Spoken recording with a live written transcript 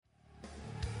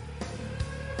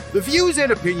The views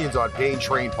and opinions on Pain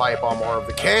Train Pipebomb are of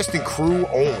the cast and crew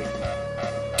only.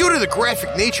 Due to the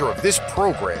graphic nature of this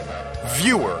program,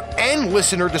 viewer and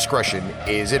listener discretion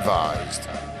is advised.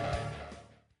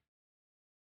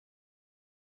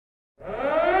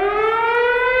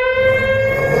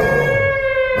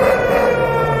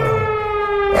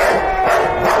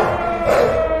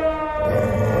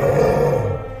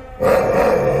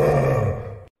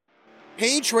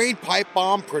 Pain Train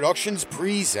Pipebomb Productions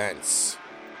presents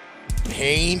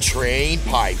Pain Train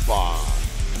Pipebomb,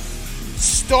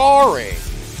 starring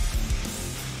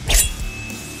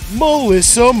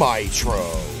Melissa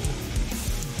Mitro,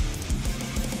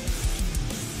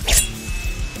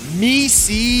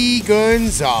 Missy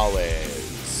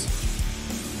Gonzalez,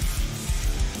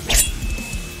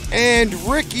 and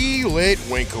Ricky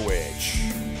Litwinkowicz.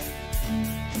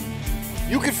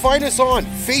 You can find us on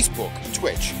Facebook,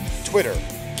 Twitch, Twitter,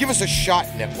 Give Us a Shot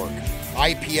Network,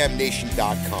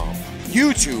 IPMNation.com,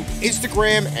 YouTube,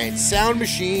 Instagram, and Sound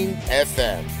Machine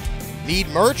FM. Need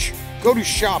merch? Go to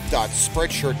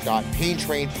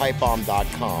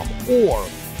shop.spreadshirt.paintrainpipebomb.com or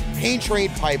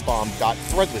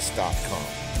paintrainpipebomb.threadless.com.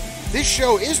 This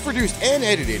show is produced and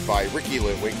edited by Ricky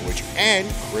Litwinkowicz and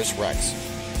Chris Rex.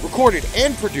 Recorded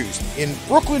and produced in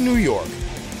Brooklyn, New York,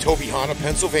 Tobyhanna,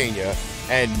 Pennsylvania,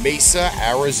 and Mesa,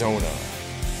 Arizona.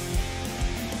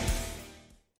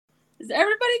 Is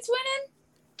everybody twinning?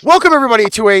 Welcome, everybody,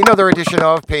 to another edition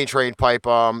of Pain Train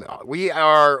Pipebomb. We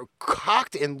are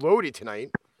cocked and loaded tonight.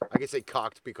 I can say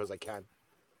cocked because I can.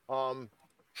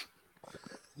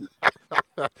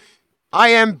 I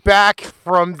am back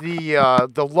from the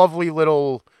lovely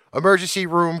little emergency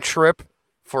room trip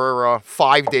for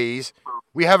 5 days.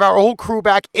 We have our whole crew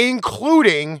back,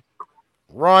 including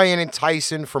Ryan and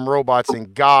Tyson from Robots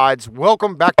and Gods.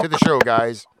 Welcome back to the show,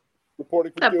 guys.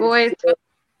 Reporting for What's up, boys?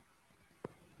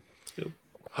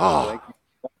 Oh,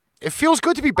 it feels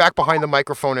good to be back behind the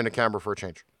microphone and the camera for a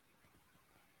change.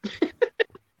 I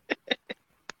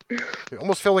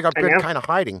almost feel like I've been kind of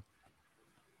hiding.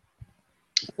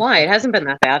 Why? It hasn't been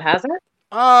that bad, has it?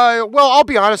 Well, I'll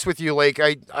be honest with you. Like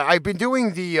I've been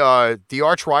doing the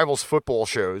Arch Rivals football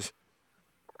shows,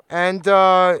 and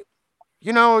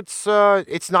it's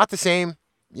not the same.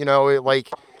 Like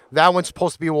that one's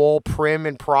supposed to be all prim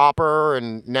and proper,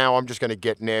 and now I'm just gonna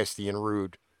get nasty and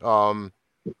rude.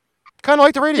 Kind of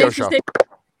like the radio show.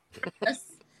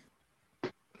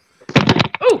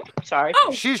 Oh, sorry.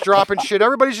 Oh, She's dropping shit.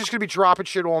 Everybody's just gonna be dropping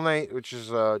shit all night, which is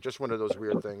just one of those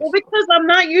weird things. Well, because I'm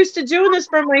not used to doing this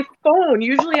from my phone.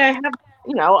 Usually I have,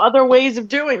 other ways of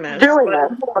doing this.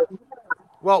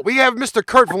 Well, we have Mr.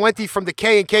 Kurt Valenti from the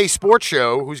K&K Sports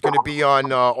Show, who's going to be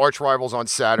on Arch Rivals on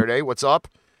Saturday. What's up?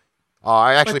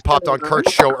 I actually popped on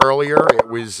Kurt's show earlier. It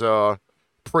was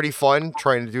pretty fun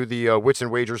trying to do the Wits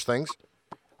and Wagers things.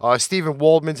 Stephen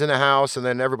Waldman's in the house, and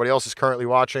then everybody else is currently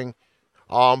watching.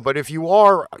 But if you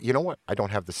are, you know what? I don't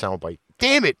have the soundbite.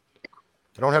 Damn it!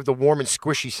 I don't have the warm and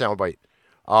squishy soundbite.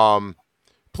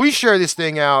 Please share this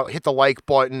thing out. Hit the like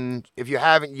button. If you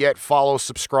haven't yet, follow,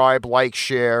 subscribe, like,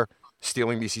 share.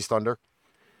 Stealing Misi's thunder.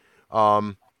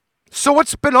 So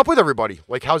what's been up with everybody?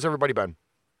 Like, how's everybody been?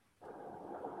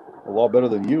 A lot better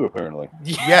than you, apparently.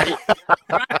 Yeah.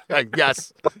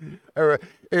 Yes.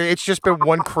 It's just been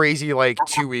one crazy 2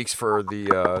 weeks for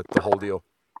the whole deal.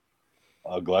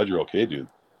 I'm glad you're okay, dude.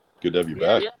 Good to have you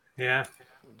back. Yeah.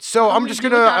 So I'm just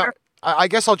gonna. I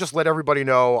guess I'll just let everybody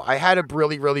know I had a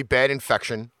really, really bad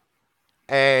infection,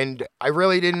 and I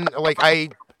really didn't like. I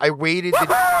waited.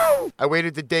 I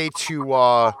waited the day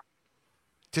to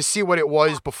see what it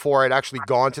was before I'd actually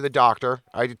gone to the doctor.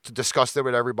 I discussed it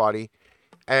with everybody,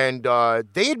 and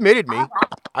they admitted me.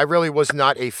 I really was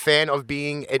not a fan of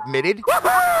being admitted,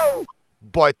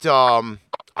 but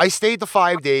I stayed the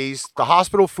 5 days. The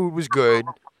hospital food was good.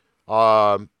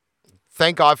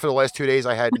 Thank God for the last 2 days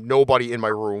I had nobody in my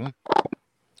room.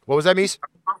 What was that, Mies?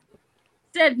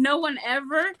 said no one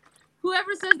ever.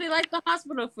 Whoever says they like the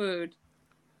hospital food.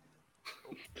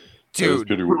 Dude,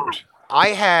 pretty weird. I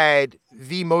had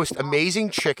the most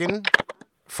amazing chicken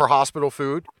for hospital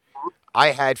food.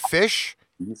 I had fish.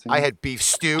 I had beef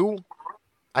stew.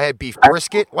 I had beef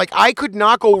brisket. Like, I could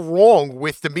not go wrong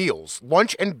with the meals.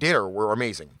 Lunch and dinner were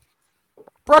amazing.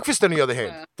 Breakfast, on the other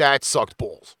hand, that sucked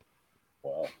balls.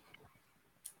 Wow.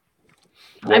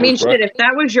 I mean, shit, if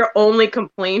that was your only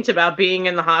complaint about being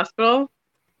in the hospital,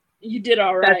 You did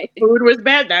all right. that food was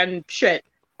bad, then shit,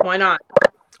 why not?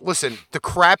 Listen, the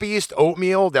crappiest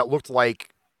oatmeal that looked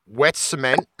like wet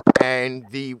cement and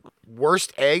the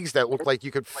worst eggs that looked like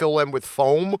you could fill them with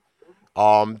foam,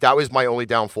 that was my only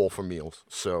downfall for meals.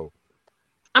 So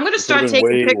I'm going to start Could've been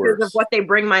taking way pictures worse. of what they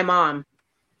bring my mom.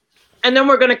 And then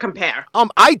we're going to compare.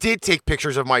 I did take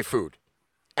pictures of my food.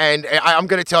 And I'm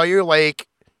going to tell you, like,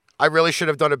 I really should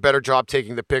have done a better job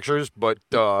taking the pictures, but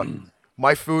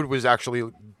my food was actually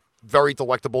very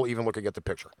delectable, even looking at the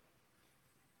picture.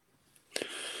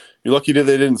 You're lucky that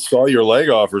they didn't saw your leg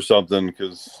off or something,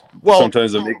 because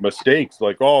sometimes they make mistakes.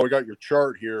 Like, oh, we got your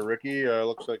chart here, Ricky.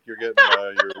 Looks like you're getting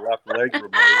your left leg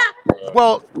removed.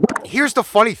 Well, here's the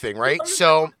funny thing, right?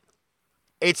 So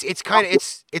it's kind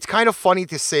of funny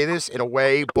to say this in a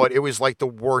way, but it was like the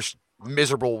worst,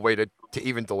 miserable way to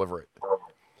even deliver it.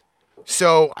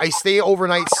 So I stay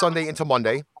overnight Sunday into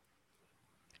Monday,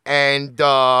 and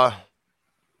what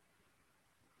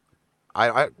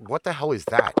the hell is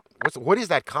that? What is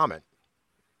that comment?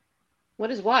 What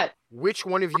is what? Which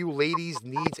one of you ladies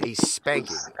needs a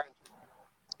spanking?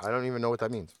 I don't even know what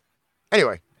that means.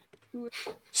 Anyway,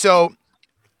 so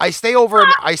I stay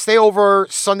over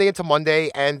Sunday into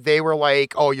Monday, and they were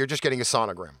like, "Oh, you're just getting a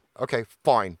sonogram." Okay,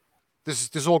 fine.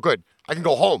 This is all good. I can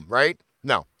go home, right?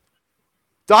 No.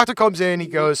 Doctor comes in. He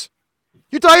goes,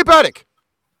 "You're diabetic."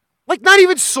 Like, not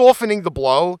even softening the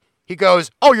blow. He goes,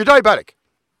 "Oh, you're diabetic."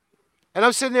 And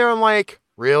I'm sitting there, I'm like,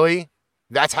 really?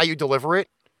 That's how you deliver it?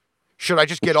 Should I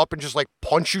just get up and just, like,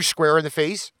 punch you square in the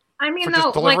face? I mean,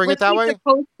 just delivering was it that he way?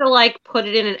 supposed to, like, put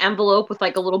it in an envelope with,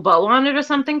 like, a little bow on it or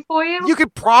something for you? You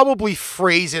could probably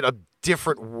phrase it a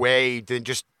different way than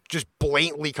just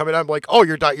blatantly coming out like, oh,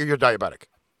 you're diabetic.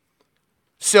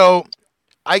 So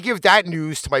I give that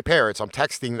news to my parents. I'm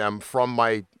texting them from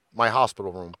my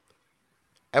hospital room.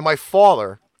 And my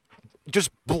father just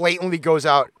blatantly goes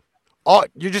out, "Oh,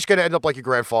 you're just going to end up like your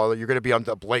grandfather. You're going to be on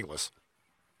the legless."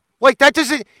 Like, that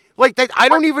doesn't, like, that. I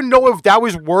don't even know if that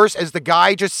was worse as the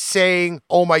guy just saying,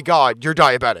 "Oh my God, you're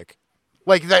diabetic."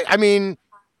 Like, that, I mean,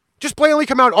 just blatantly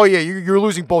come out, "Oh yeah, you're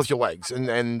losing both your legs."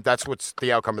 And that's what's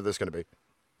the outcome of this going to be.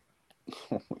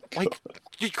 Like,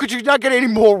 could you not get any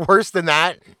more worse than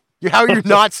that? How you're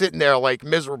not sitting there, like,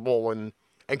 miserable and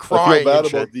crying. I feel bad and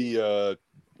shit. about the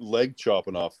leg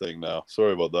chopping off thing now.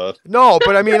 Sorry about that. No,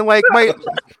 but I mean, like,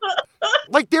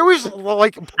 there was,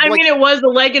 like... I mean, it was a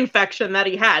leg infection that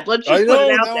he had. Let's just put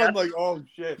it out there. I'm like, oh,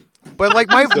 shit. But, like,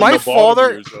 my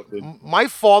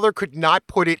father could not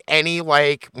put it any,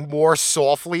 like, more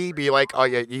softly, be like, "Oh,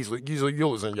 yeah, you're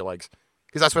losing your legs."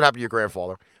 Because that's what happened to your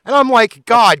grandfather. And I'm like,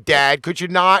 God, Dad, could you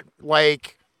not,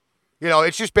 like... You know,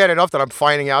 it's just bad enough that I'm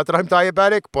finding out that I'm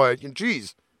diabetic, but,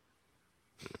 geez.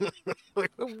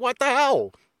 Like, what the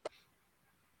hell?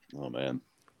 Oh, man.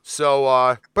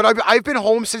 So, but I've been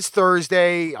home since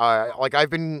Thursday. Like,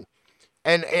 I've been,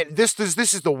 and this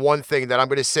is the one thing that I'm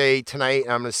going to say tonight,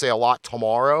 and I'm going to say a lot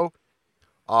tomorrow.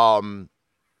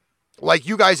 Like,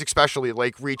 you guys especially,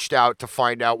 like, reached out to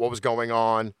find out what was going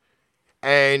on,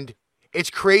 and it's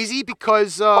crazy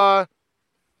because,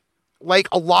 like,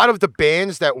 a lot of the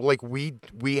bands that, like, we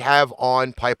have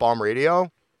on Pipebomb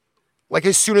Radio, like,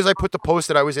 as soon as I put the post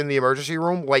that I was in the emergency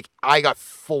room, like, I got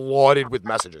flooded with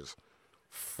messages.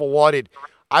 Flooded.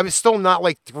 I was still not,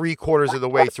 like, 3/4 of the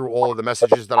way through all of the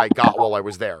messages that I got while I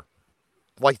was there.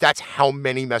 Like, that's how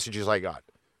many messages I got.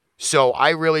 So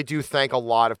I really do thank a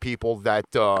lot of people that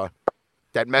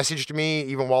messaged me,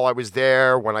 even while I was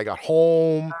there, when I got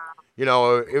home. You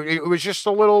know, it was just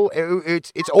a little,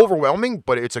 it's overwhelming,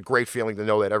 but it's a great feeling to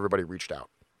know that everybody reached out.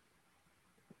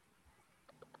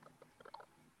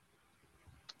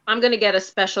 I'm going to get a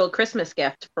special Christmas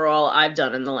gift for all I've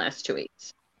done in the last 2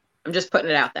 weeks. I'm just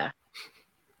putting it out there.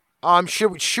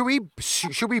 Should we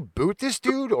boot this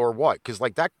dude or what? Because,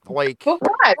 like, that, like... But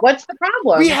what? What's the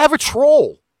problem? We have a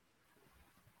troll.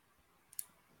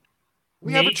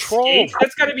 We have a troll. Skate?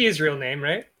 That's got to be his real name,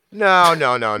 right? No.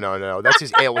 That's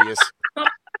his alias.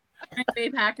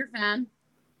 Babe Hacker fan.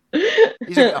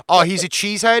 He's a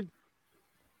cheesehead?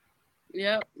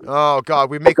 Yep. Oh, God,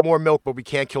 we make more milk, but we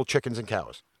can't kill chickens and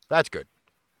cows. That's good.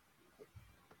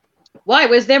 Why?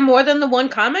 Was there more than the one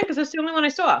comment? Because that's the only one I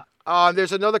saw.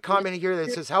 There's another comment here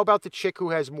that says, "How about the chick who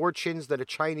has more chins than a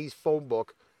Chinese phone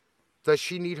book? Does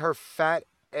she need her fat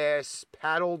ass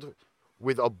paddled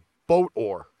with a boat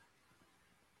oar?"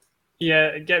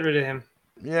 Yeah, get rid of him.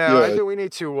 Yeah, I think we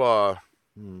need to,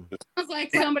 Sounds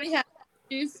like somebody has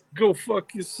issues. Go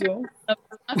fuck yourself.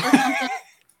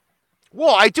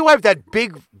 Well, I do have that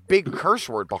big curse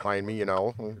word behind me, you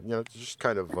know. It's just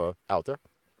kind of out there.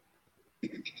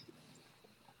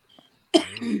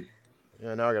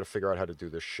 Yeah, now I got to figure out how to do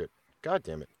this shit. God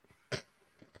damn it.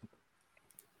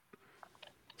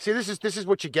 See, this is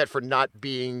what you get for not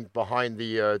being behind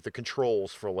the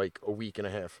controls for like a week and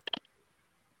a half.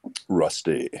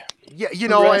 Rusty. Yeah, you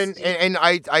know, and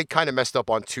I kind of messed up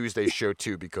on Tuesday's show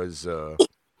too because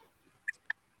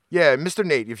Yeah, Mr.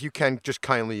 Nate, if you can just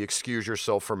kindly excuse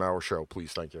yourself from our show,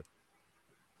 please, thank you.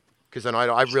 Because then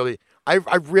I really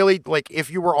like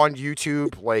if you were on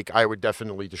YouTube, like I would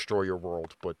definitely destroy your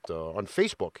world. But on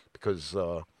Facebook, because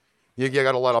you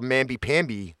got a lot of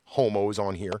mamby-pamby homos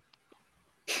on here.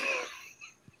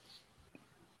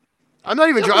 I'm not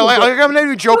even I'm not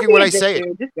even joking when I say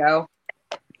it. Just go.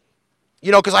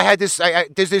 You know, because I had this.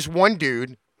 There's this one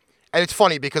dude, and it's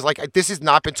funny because like this has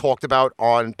not been talked about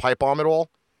on Pipebomb at all.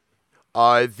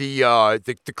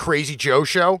 The Crazy Joe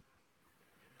show.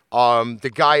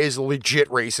 The guy is legit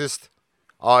racist.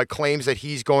 Claims that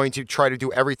he's going to try to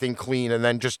do everything clean and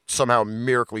then just somehow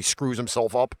miraculously screws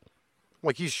himself up.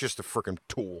 Like he's just a freaking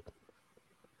tool.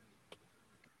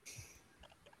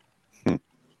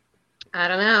 I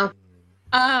don't know.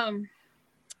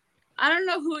 I don't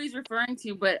know who he's referring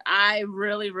to, but I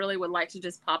really, really would like to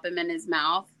just pop him in his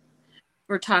mouth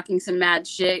for talking some mad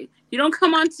shit. You don't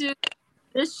come on to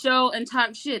this show and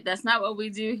talk shit. That's not what we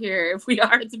do here. If we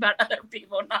are, it's about other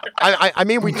people, not about I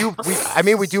mean we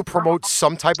do promote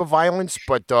some type of violence,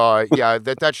 but yeah,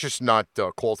 that's just not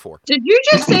called for. Did you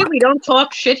just say we don't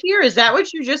talk shit here? Is that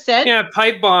what you just said? Yeah,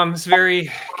 Pipebomb's very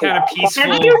kind of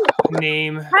peaceful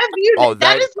name. Have you? Oh,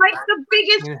 that is like the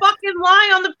biggest fucking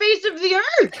lie on the face of the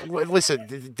earth. Listen,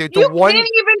 the You one. can't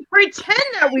even pretend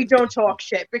that we don't talk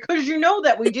shit because you know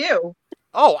that we do.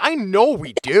 Oh, I know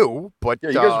we do, but Yeah,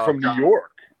 you guys are from New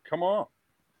York. Come on.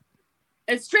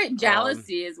 It's straight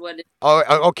jealousy, is what it is.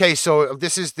 Oh, okay. So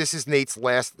this is Nate's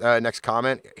next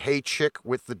comment. Hey, chick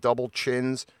with the double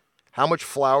chins, how much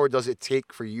flour does it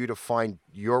take for you to find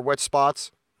your wet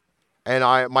spots? And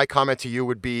my comment to you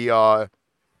would be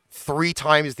 3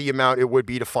 times the amount it would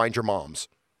be to find your mom's.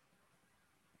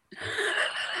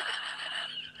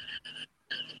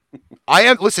 I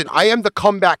am the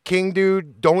comeback king,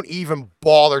 dude. Don't even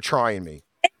bother trying me.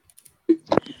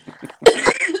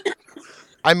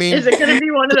 I mean, Is it going to be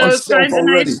one of those kinds of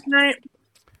nights tonight?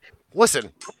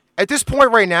 Listen, at this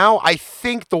point right now, I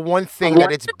think the one thing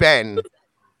that it's been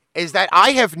is that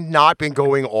I have not been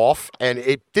going off,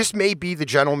 and this may be the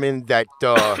gentleman that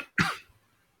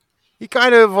he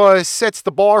kind of sets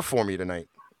the bar for me tonight.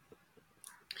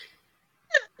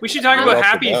 We should talk about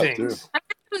happy things.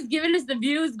 Who's giving us the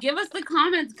views? Give us the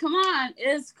comments. Come on,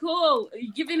 it's cool.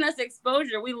 You're giving us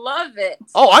exposure. We love it.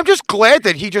 Oh, I'm just glad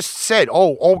that he just said,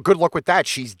 "Oh, good luck with that.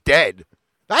 She's dead."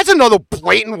 That's another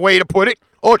blatant way to put it.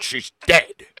 Oh, she's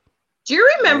dead. Do you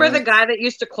remember the guy that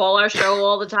used to call our show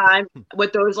all the time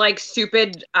with those like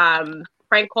stupid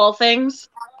prank call things?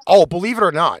 Oh, believe it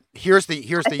or not, here's the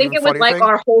I think it was like thing.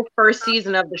 our whole first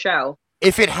season of the show.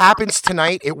 If it happens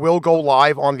tonight, it will go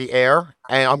live on the air,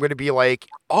 and I'm going to be like,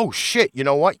 oh, shit, you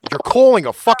know what? You're calling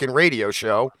a fucking radio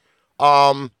show.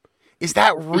 Is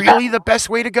that really the best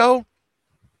way to go?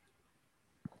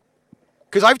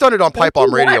 Because I've done it on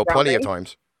Pipebomb Radio plenty of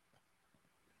times.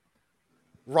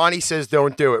 Ronnie says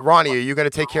don't do it. Ronnie, are you going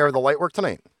to take care of the light work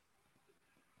tonight?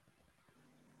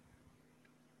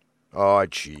 Oh,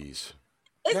 jeez.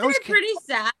 Isn't it pretty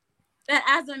sad that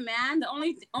as a man, the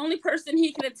only person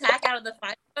he can attack out of the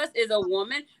 5 of us is a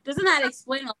woman? Doesn't that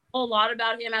explain a whole lot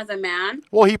about him as a man?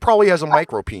 Well, he probably has a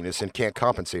micro penis and can't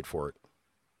compensate for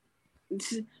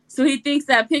it. So he thinks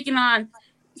that picking on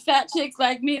fat chicks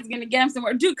like me is going to get him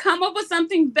somewhere. Dude, come up with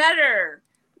something better.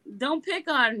 Don't pick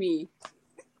on me.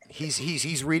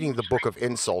 He's reading the book of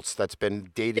insults that's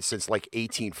been dated since like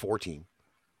 1814.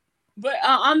 But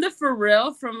on the for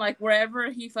real, from like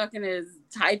wherever he fucking is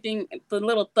typing, the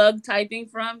little thug typing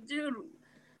from, dude.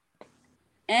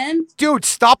 And dude,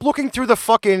 stop looking through the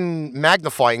fucking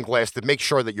magnifying glass to make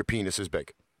sure that your penis is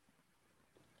big.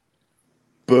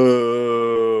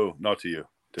 Boo! Not to you.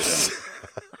 To him.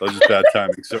 That was just bad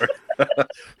timing. Sorry.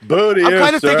 Boo to you,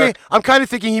 I'm kind of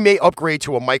thinking he may upgrade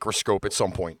to a microscope at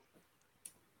some point.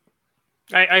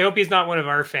 I hope he's not one of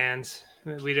our fans.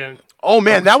 We don't. Oh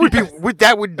man, that would be would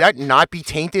that not be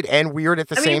tainted and weird at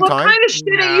the same time? What kind of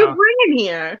shit are you bringing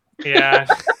here? Yeah.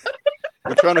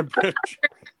 We're trying to bridge.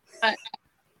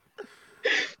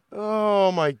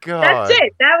 Oh my god. That's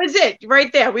it. That was it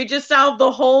right there. We just solved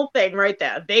the whole thing right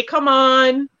there. They come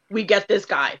on, we get this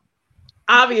guy.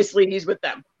 Obviously, he's with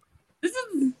them.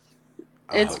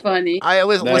 It's funny.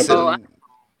 Listen.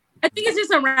 I think it's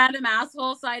just a random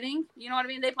asshole sighting. You know what I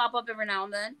mean? They pop up every now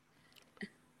and then.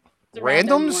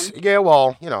 Randoms? Yeah,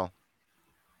 well, you know.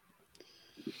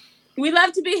 We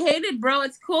love to be hated, bro.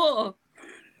 It's cool.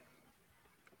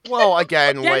 Well,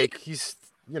 again, like, he's,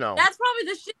 you know. That's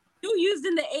probably the shit you used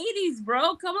in the 80s,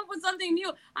 bro. Come up with something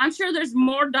new. I'm sure there's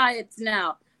more diets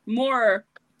now. More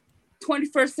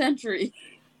 21st century.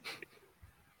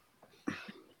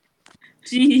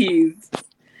 Jeez.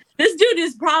 This dude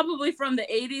is probably from the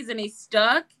 80s and he's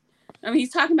stuck. I mean,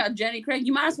 he's talking about Jenny Craig.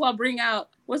 You might as well bring out,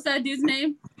 what's that dude's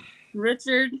name?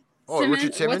 Richard Simmons.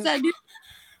 Richard Simmons? What's that dude?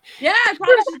 Yeah, I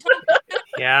probably should talk about that.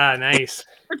 Yeah, nice.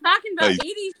 We're talking about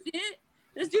 80s shit.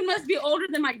 This dude must be older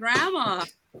than my grandma.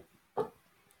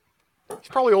 He's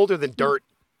probably older than dirt.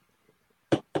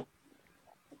 He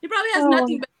probably has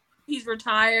nothing but he's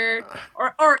retired.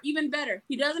 Or even better,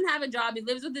 he doesn't have a job. He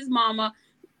lives with his mama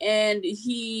and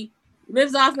he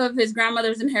lives off of his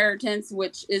grandmother's inheritance,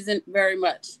 which isn't very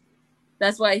much.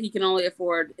 That's why he can only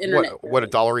afford internet. What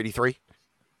 $1.83?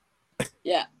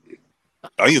 Yeah.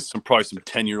 I think it's probably some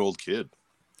 10-year-old kid.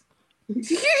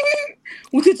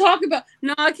 We could talk about.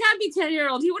 No, it can't be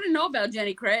 10-year-old. He wouldn't know about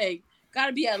Jenny Craig. Got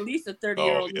to be at least a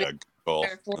 30-year-old. Oh, yeah. Oh,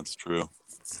 that's true.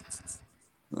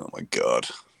 Oh, my God.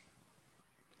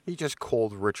 He just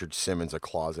called Richard Simmons a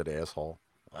closet asshole.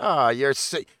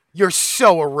 You're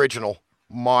so original.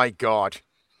 My God.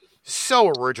 So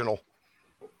original.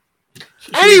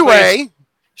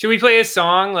 Should we play a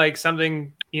song, like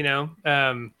something,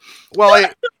 Well,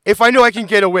 if I knew I can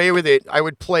get away with it, I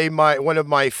would play one of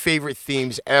my favorite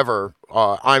themes ever,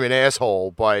 I'm an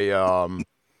Asshole, by,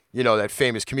 that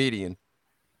famous comedian.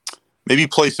 Maybe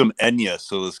play some Enya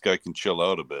so this guy can chill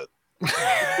out a bit.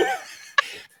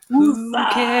 Who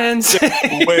can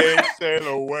sail away, sail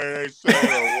away, sail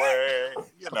away,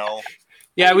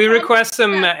 Yeah, we request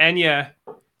some Enya.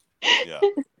 Yeah.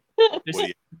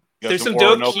 There's some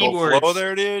dope keywords flow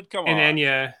there, dude. Come on. In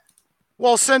Enya.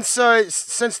 Well, since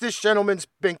this gentleman's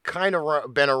been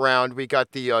around, we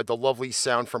got the lovely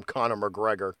sound from Conor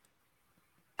McGregor.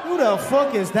 Who the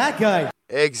fuck is that guy?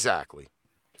 Exactly.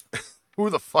 Who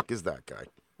the fuck is that guy?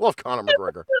 Love Conor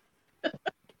McGregor.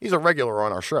 He's a regular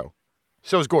on our show.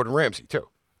 So is Gordon Ramsay too.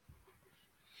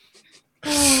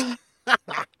 I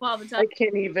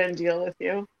can't even deal with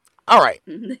you. All right.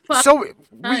 So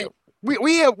we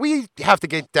have to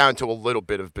get down to a little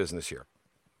bit of business here.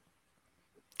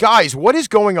 Guys, what is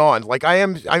going on? Like I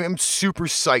am super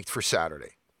psyched for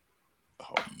Saturday.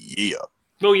 Oh yeah.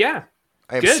 Oh yeah.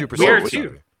 I am super psyched for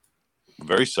Saturday.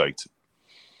 Very psyched.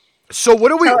 So what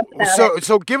do we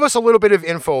so give us a little bit of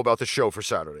info about the show for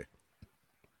Saturday.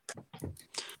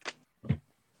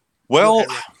 Well,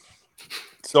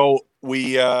 so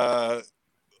we I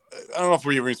don't know if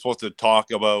we're even supposed to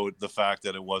talk about the fact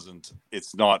that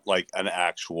it's not like an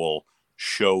actual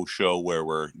show where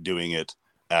we're doing it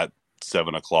at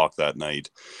 7:00 that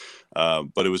night.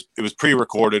 But it was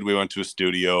pre-recorded. We went to a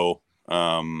studio. They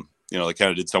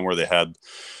kind of did somewhere they had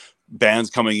bands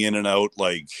coming in and out,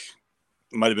 like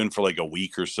it might have been for like a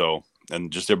week or so,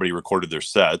 and just everybody recorded their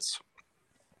sets.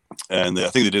 And I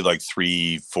think they did like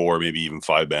 3, 4, maybe even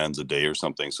 5 bands a day or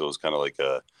something. So it was kind of like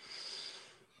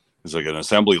it's like an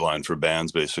assembly line for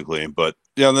bands basically. But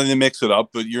yeah, then they mix it up,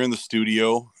 but you're in the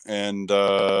studio and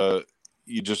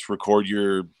you just record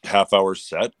your half-hour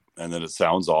set and then it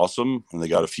sounds awesome. And they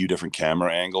got a few different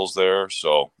camera angles there.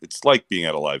 So it's like being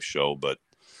at a live show, but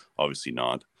obviously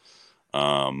not.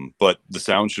 But the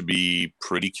sound should be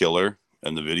pretty killer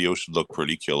and the video should look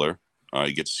pretty killer.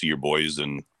 You get to see your boys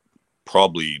in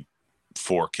probably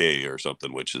 4K or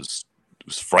something, which was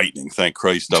frightening. Thank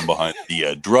Christ I'm behind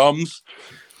the drums.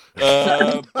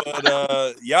 Yeah,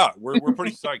 we're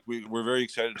pretty psyched. We're very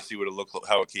excited to see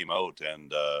how it came out,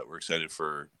 and we're excited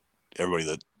for everybody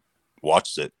that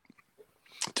watched it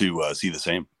to see the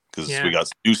same, because we got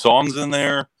new songs in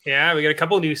there. Yeah, we got a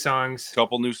couple new songs.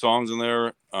 In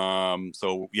there.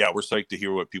 So yeah, we're psyched to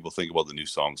hear what people think about the new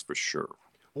songs for sure.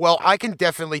 Well, I can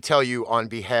definitely tell you on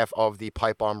behalf of the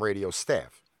Pipebomb Radio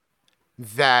staff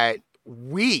that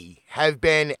we have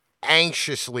been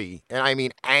anxiously, and I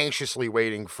mean anxiously,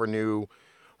 waiting for new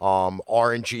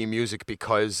R&G music,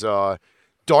 because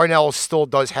Darnell still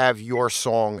does have your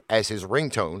song as his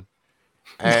ringtone.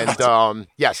 And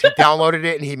yes, he downloaded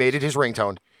it and he made it his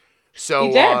ringtone. So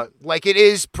it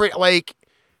is pretty, like,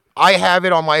 I have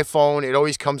it on my phone. It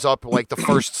always comes up like the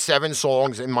first 7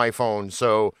 songs in my phone.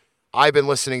 So I've been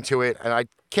listening to it, and I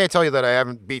can't tell you that I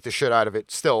haven't beat the shit out of it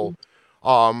still.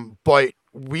 But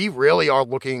we really are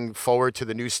looking forward to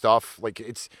the new stuff. Like,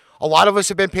 a lot of us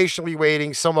have been patiently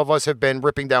waiting. Some of us have been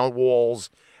ripping down walls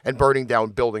and burning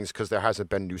down buildings because there hasn't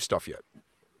been new stuff yet.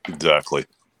 Exactly.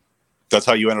 That's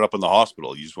how you ended up in the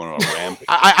hospital. You just went on a rampage.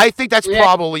 I think that's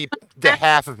probably the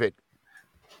half of it.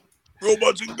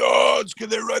 Robots and gods, can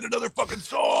they write another fucking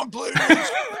song, please?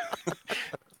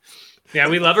 Yeah,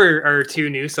 we love our 2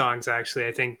 new songs. Actually,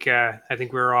 I think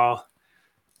we're all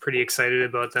pretty excited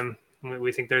about them.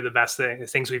 We think they're the best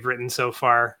things we've written so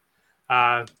far.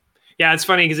 Yeah, it's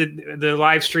funny because the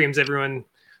live streams, everyone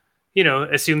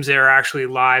assumes they're actually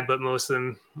live, but most of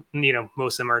them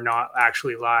are not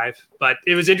actually live. But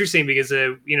it was interesting because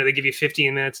they give you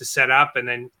 15 minutes to set up, and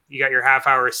then you got your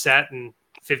half-hour set and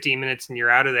 15 minutes, and you're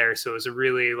out of there. So it was a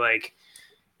really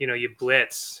you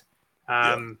blitz,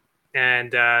 and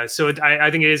so I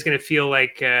think it is going to feel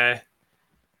like like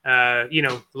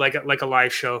a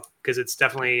live show, because it's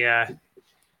definitely that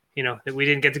we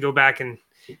didn't get to go back and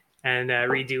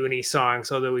redo any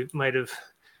songs, although we might have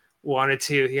wanted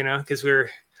to, because we're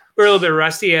a little bit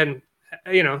rusty, and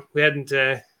we hadn't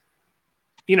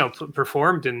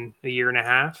performed in a year and a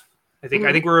half. I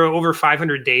think we're over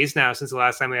 500 days now since the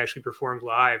last time we actually performed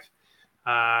live,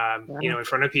 in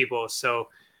front of people. So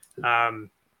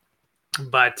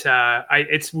but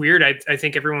it's weird. I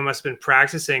think everyone must have been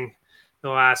practicing the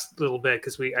last little bit,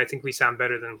 because I think we sound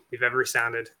better than we've ever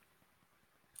sounded.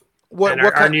 What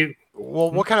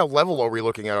kind of level are we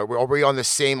looking at? Are we on the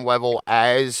same level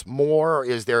as More?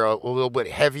 Is there a little bit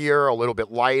heavier, a little bit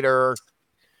lighter?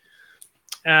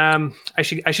 I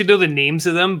should know the names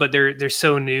of them, but they're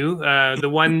so new. The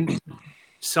one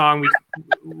song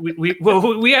we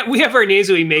have our names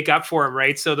that we make up for them,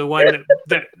 right? So the one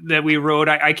that we wrote,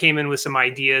 I came in with some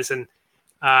ideas, and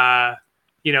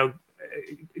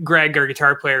Greg, our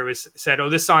guitar player, said, "Oh,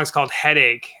 this song's called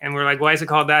Headache," and we're like, "Why is it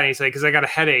called that?" And he's like, "Because I got a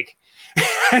headache."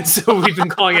 And so we've been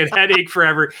calling it Headache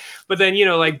forever. But then,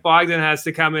 Bogdan has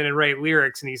to come in and write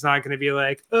lyrics, and he's not going to be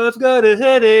like, "Oh, I've got a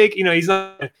headache." He's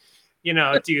not,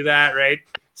 do that, right?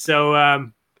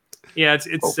 So,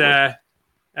 it's. Do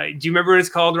you remember what it's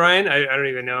called, Ryan? I don't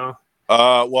even know.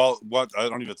 What I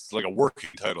don't even. It's like a working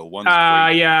title. One.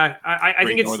 Yeah. I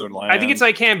think it's. I think it's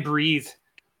 "I Can't Breathe,"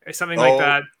 or something like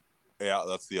that. Yeah,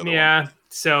 that's the other one. Yeah.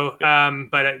 So,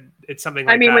 but it's something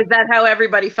like that. Was that how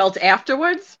everybody felt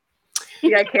afterwards?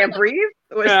 Yeah, I can't breathe.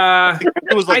 It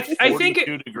was like I think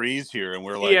 42 degrees here, and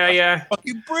we're like, yeah.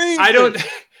 Fucking breathe. I don't.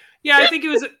 Yeah, I think it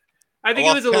was. I think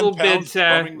it was a little bit.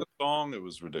 The song, it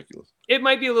was ridiculous. It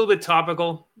might be a little bit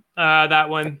topical. That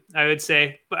one, I would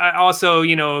say, but also,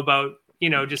 about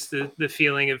just the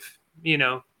feeling of,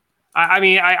 I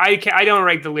don't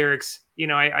write the lyrics.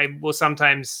 I will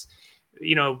sometimes,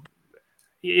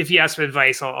 if you ask for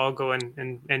advice, I'll go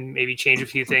and maybe change a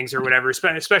few things or whatever,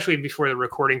 especially before the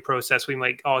recording process. We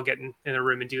might all get in a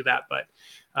room and do that. But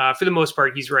for the most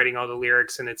part, he's writing all the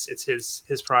lyrics, and it's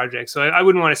his project. So I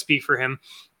wouldn't want to speak for him.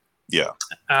 Yeah.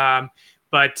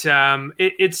 But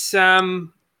it's that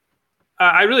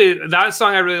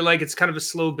song I really like. It's kind of a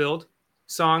slow build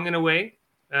song in a way.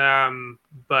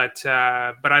 But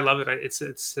I love it. It's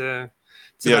the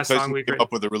best song we've written.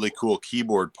 Up with a really cool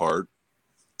keyboard part.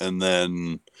 And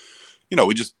then,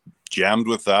 we just jammed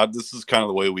with that. This is kind of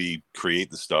the way we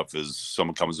create the stuff, is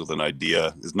someone comes with an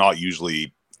idea. It's not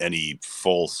usually any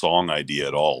full song idea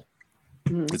at all.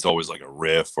 Mm-hmm. It's always like a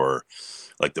riff, or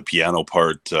like the piano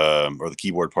part, or the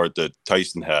keyboard part that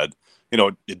Tyson had.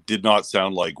 It did not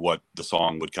sound like what the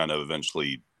song would kind of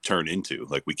eventually turn into.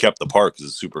 Like, we kept the part because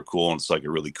it's super cool, and it's like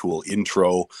a really cool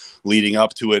intro leading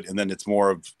up to it. And then it's more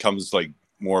of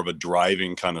a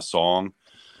driving kind of song.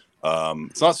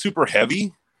 It's not super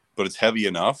heavy, but it's heavy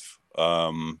enough.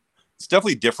 It's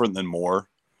definitely different than More.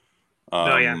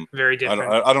 Very different.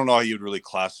 I don't know how you'd really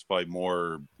classify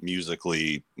More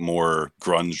musically, more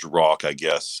grunge rock, I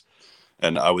guess.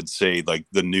 And I would say like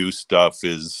the new stuff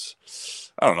is,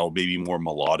 I don't know, maybe more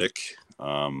melodic,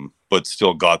 but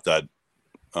still got that,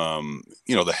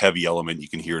 the heavy element. You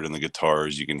can hear it in the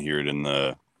guitars, you can hear it in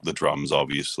the drums,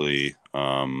 obviously,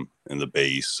 and the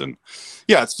bass, and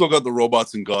it's still got the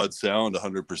Robots and God sound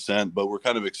 100%, but we're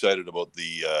kind of excited about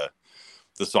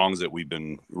the songs that we've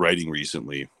been writing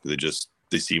recently. They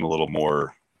seem a little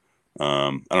more,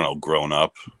 I don't know, grown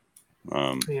up,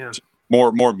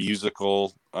 more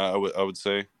musical. I would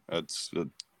say it's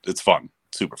fun,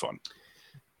 super fun.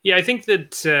 Yeah, I think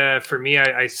that for me,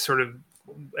 I sort of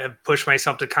have pushed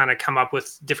myself to kind of come up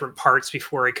with different parts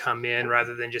before I come in,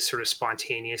 rather than just sort of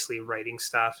spontaneously writing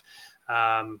stuff.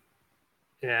 And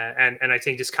I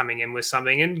think just coming in with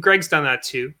something, and Greg's done that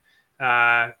too.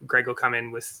 Greg will come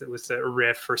in with a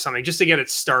riff or something just to get it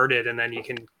started, and then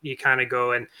you kind of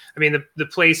go. And I mean, the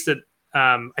place that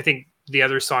I think the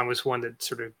other song was one that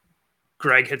sort of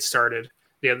Greg had started,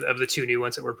 of the two new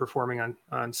ones that we're performing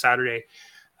on Saturday.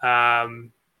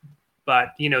 But,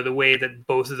 the way that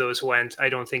both of those went, I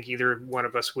don't think either one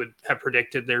of us would have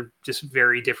predicted. They're just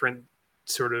very different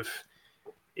sort of,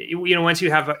 once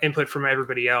you have input from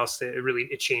everybody else,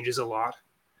 it changes a lot.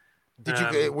 Did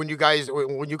you, when you guys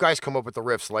come up with the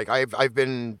riffs, like I've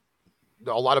been,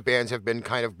 a lot of bands have been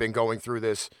going through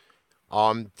this.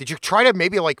 Did you try to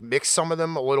maybe like mix some of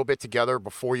them a little bit together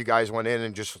before you guys went in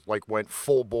and just like went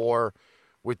full bore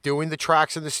with doing the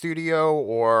tracks in the studio,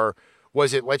 or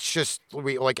was it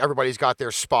like everybody's got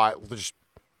their spot,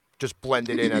 just blend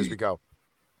it in as we go?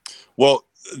 Well,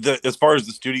 as far as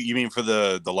the studio, you mean for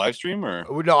the live stream,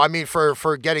 or? No, I mean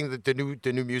for getting the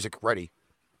new music ready.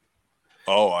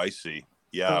 Oh, I see.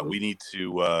 Yeah, we need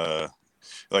to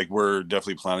we're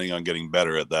definitely planning on getting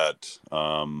better at that.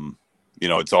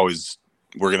 It's always,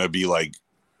 we're gonna be like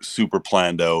super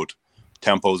planned out.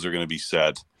 Tempos are gonna be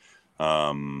set.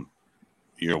 We're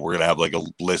gonna have like a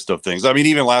list of things. I mean,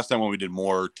 even last time when we did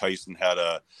more, Tyson had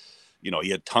he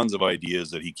had tons of ideas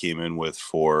that he came in with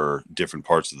for different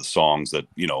parts of the songs that,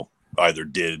 either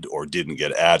did or didn't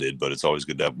get added, but it's always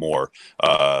good to have more.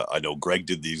 I know Greg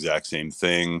did the exact same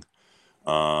thing.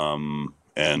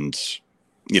 And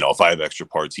if I have extra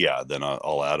parts, then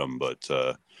I'll add them. But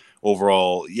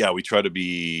overall, we try to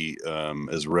be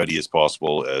as ready as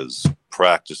possible, as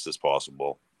practiced as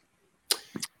possible.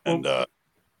 And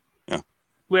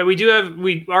well,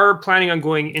 we are planning on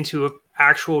going into an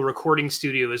actual recording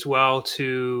studio as well.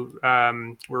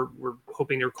 We're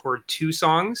hoping to record 2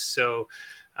 songs. So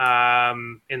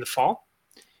in the fall.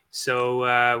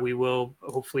 So we will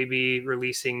hopefully be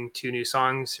releasing 2 new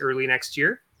songs early next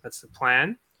year. That's the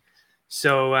plan.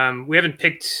 So we haven't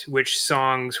picked which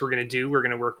songs we're going to do. We're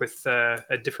going to work with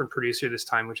a different producer this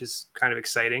time, which is kind of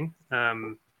exciting.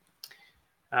 But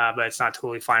it's not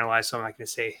totally finalized, so I'm not going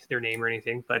to say their name or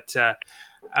anything. But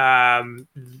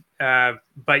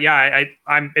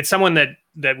it's someone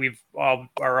that we've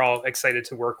are all excited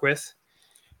to work with.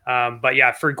 But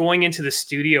yeah, for going into the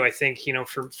studio, I think,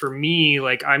 for me,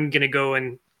 like, I'm going to go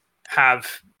and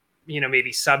have,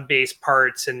 maybe sub bass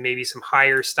parts and maybe some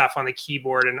higher stuff on the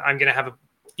keyboard. And I'm going to have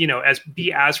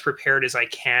be as prepared as I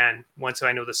can once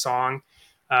I know the song.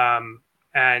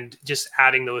 And just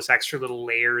adding those extra little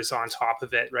layers on top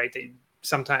of it. Right. And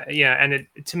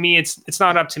to me, it's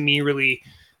not up to me really.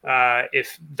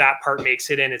 If that part makes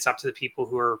it in, it's up to the people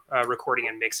who are recording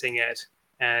and mixing it.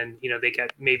 And,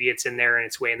 maybe it's in there and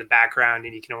it's way in the background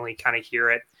and you can only kind of hear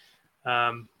it.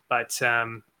 I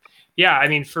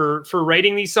mean, for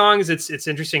writing these songs, it's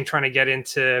interesting trying to get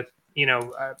into,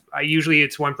 I usually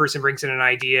it's one person brings in an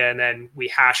idea and then we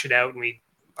hash it out and we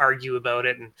argue about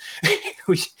it. And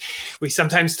we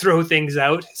sometimes throw things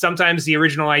out. Sometimes the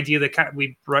original idea that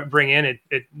we bring in,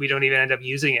 we don't even end up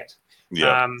using it.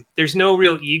 Yeah. There's no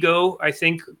real ego, I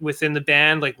think, within the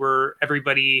band. Like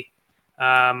everybody,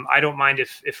 I don't mind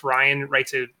if Ryan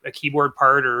writes a keyboard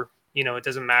part or, it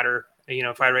doesn't matter.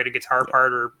 If I write a guitar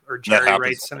part or Jerry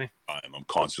writes something. I'm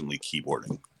constantly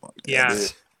keyboarding. Yeah.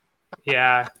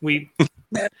 Yeah.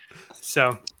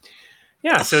 So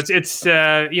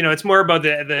it's more about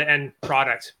the end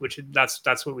product, which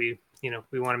that's what we want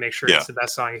to make sure it's the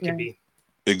best song it can be.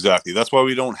 Exactly. That's why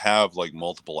we don't have like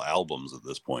multiple albums at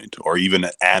this point, or even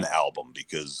an album,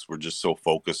 because we're just so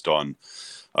focused on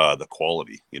the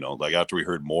quality. Like after we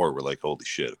heard more, we're like, holy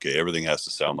shit, okay, everything has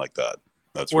to sound like that.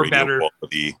 That's or radio better.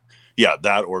 Quality. Yeah,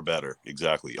 that or better.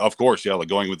 Exactly. Of course, like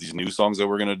going with these new songs that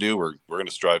we're gonna do, we're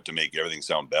gonna strive to make everything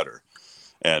sound better.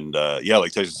 And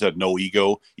like Tyson said, no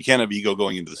ego. You can't have ego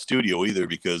going into the studio either,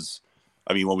 because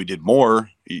I mean, when we did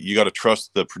more, you got to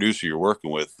trust the producer you're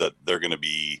working with that they're going to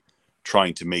be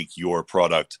trying to make your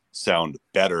product sound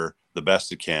better, the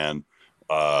best it can,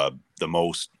 the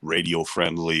most radio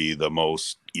friendly, the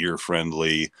most ear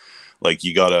friendly. Like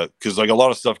you gotta, because like a lot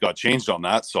of stuff got changed on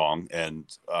that song, and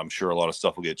I'm sure a lot of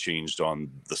stuff will get changed on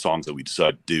the songs that we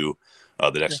decide to do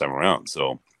the next time around.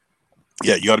 So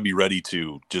yeah, you got to be ready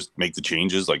to just make the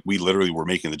changes. Like we literally were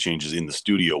making the changes in the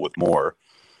studio with more,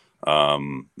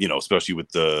 especially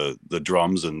with the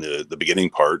drums and the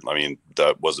beginning part. I mean,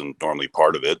 that wasn't normally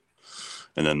part of it.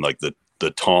 And then like the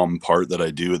tom part that I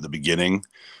do at the beginning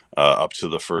up to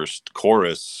the first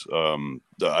chorus,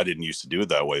 I didn't used to do it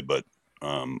that way, but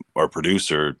our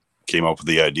producer came up with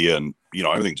the idea, and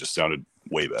everything just sounded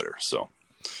way better. So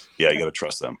yeah, you got to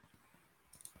trust them.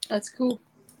 That's cool.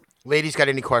 Ladies, got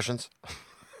any questions?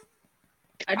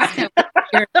 I just can't wait to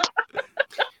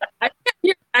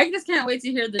hear. I just can't wait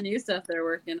to hear the new stuff they're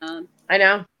working on. I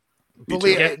know.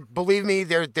 Believe me,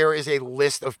 there is a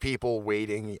list of people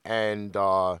waiting, and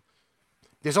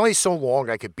there's only so long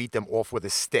I could beat them off with a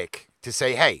stick to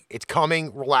say, hey, it's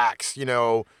coming, relax.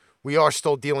 We are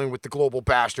still dealing with the global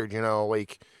bastard.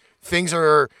 Like things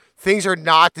are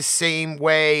not the same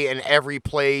way in every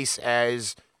place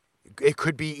as it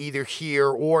could be either here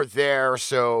or there.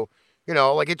 So,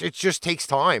 like it just takes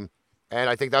time. And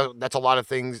I think that's a lot of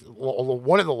things.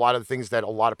 One of the lot of things that a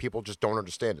lot of people just don't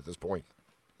understand at this point.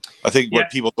 I think what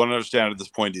people don't understand at this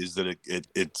point is that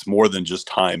it's more than just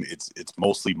time. It's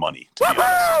mostly money, to be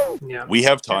honest. Yeah. We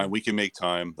have time. We can make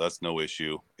time. That's no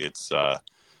issue. It's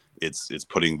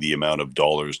putting the amount of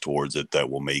dollars towards it that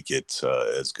will make it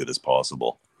as good as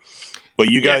possible. But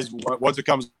you guys, once it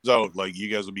comes out, like, you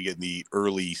guys will be getting the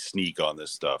early sneak on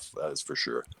this stuff. That is for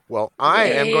sure. Well, I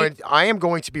am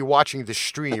going to be watching the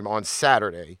stream on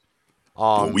Saturday.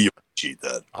 Well, we appreciate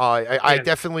that. I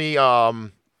definitely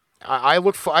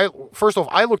first off,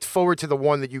 I looked forward to the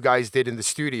one that you guys did in the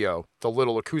studio, the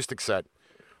little acoustic set,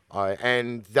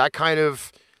 and that kind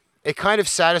of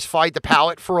satisfied the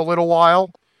palate for a little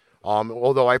while.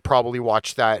 Although I probably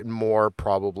watched that more,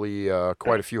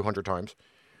 quite a few hundred times.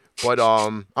 But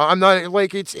I'm not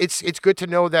like it's good to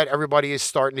know that everybody is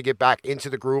starting to get back into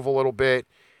the groove a little bit,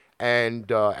 and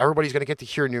everybody's gonna get to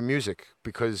hear new music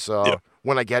because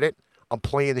when I get it, I'm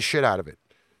playing the shit out of it.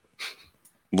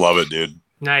 Love it, dude.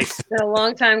 Nice. It's been a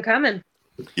long time coming.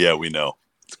 Yeah, we know.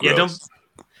 It's gross.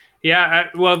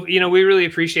 Well, we really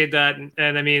appreciate that,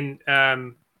 and I mean,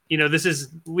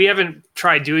 we haven't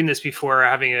tried doing this before,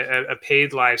 having a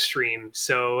paid live stream.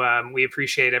 So we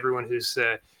appreciate everyone who's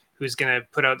going to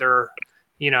put out their,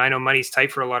 I know money's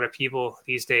tight for a lot of people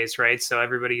these days, right? So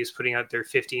everybody is putting out their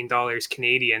 $15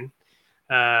 Canadian,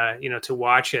 to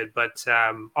watch it. But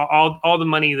all the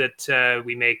money that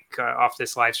we make off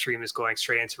this live stream is going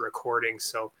straight into recording.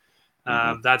 So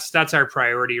that's our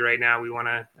priority right now. We want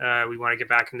to get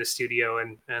back in the studio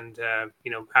and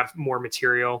have more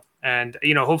material. And,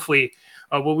 hopefully,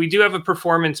 we do have a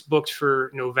performance booked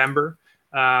for November.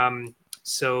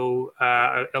 So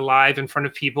live in front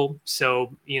of people.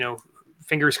 So,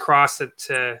 fingers crossed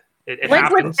that it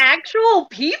happens. With actual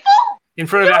people? In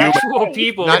front of actual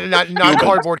people. Not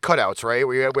cardboard cutouts, right?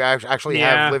 We actually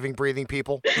have living, breathing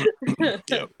people.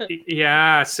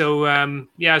 Yeah. So,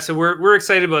 so we're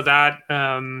excited about that.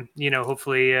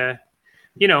 Hopefully,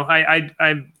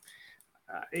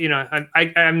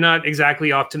 I'm not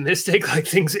exactly optimistic.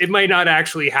 Like, it might not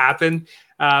actually happen,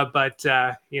 but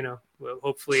well,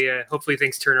 hopefully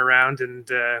things turn around and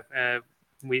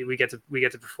we get to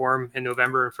perform in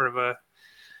November in front of a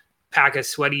pack of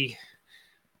sweaty,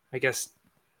 I guess,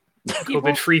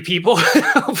 COVID-free people.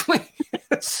 Hopefully,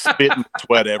 spit and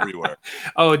sweat everywhere.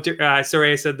 Oh,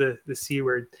 sorry, I said the C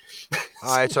word.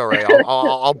 It's all right.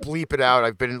 I'll bleep it out.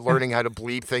 I've been learning how to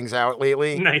bleep things out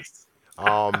lately. Nice.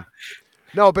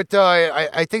 No, but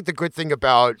I think the good thing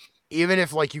about, even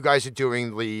if like you guys are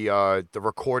doing the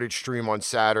recorded stream on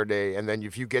Saturday, and then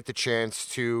if you get the chance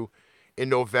to in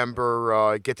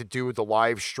November get to do the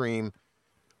live stream,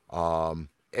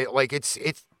 it's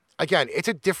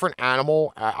a different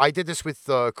animal. I did this with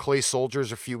Clay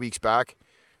Soldiers a few weeks back,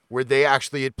 where they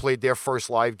actually had played their first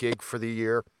live gig for the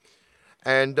year,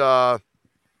 and I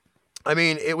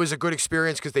mean, it was a good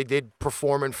experience because they did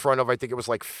perform in front of, I think it was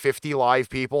like 50 live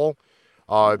people.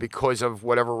 Because of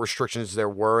whatever restrictions there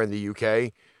were in the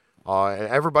UK. And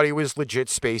everybody was legit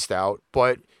spaced out.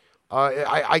 But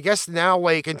I guess now,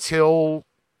 like, until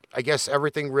I guess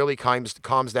everything really calms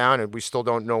down, and we still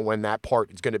don't know when that part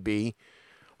is going to be,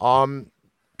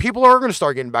 people are going to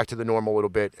start getting back to the normal a little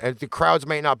bit. And the crowds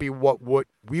may not be what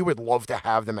we would love to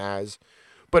have them as,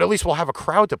 but at least we'll have a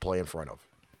crowd to play in front of.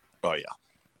 Oh, yeah.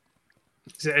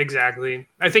 Exactly.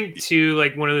 I think, too,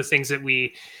 like, one of the things that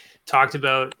we talked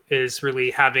about is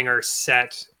really having our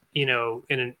set, in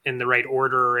the right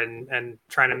order and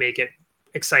trying to make it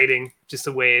exciting, just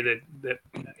the way that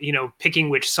picking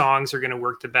which songs are going to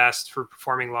work the best for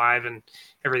performing live and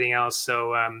everything else.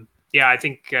 So I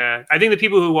think the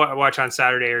people who watch on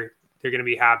Saturday they're going to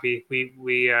be happy. We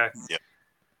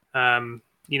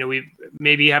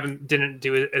maybe didn't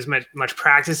do as much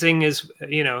practicing as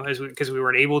because we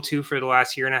weren't able to for the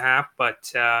last year and a half,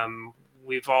 but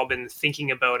we've all been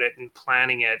thinking about it and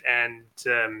planning it. And,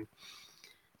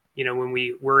 when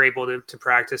we were able to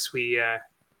practice, we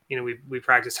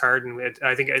practiced hard, and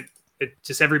I think it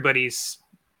just everybody's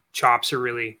chops are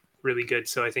really, really good.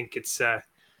 So I think it's,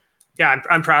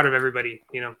 I'm proud of everybody,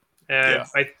 I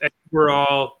we're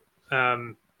all,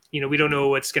 we don't know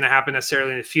what's going to happen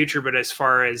necessarily in the future, but as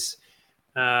far as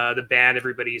the band,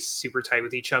 everybody's super tight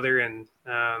with each other, and,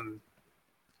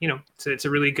 it's a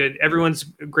really good, everyone's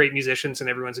great musicians and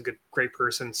everyone's a great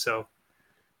person. So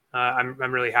I'm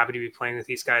really happy to be playing with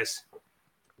these guys.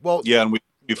 Well, yeah. And we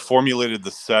formulated the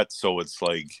set. So it's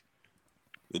like,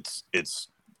 it's,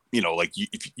 like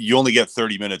if you only get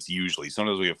 30 minutes, usually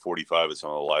sometimes we have 45 at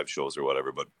some of the live shows or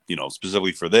whatever, but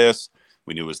specifically for this,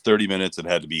 we knew it was 30 minutes. It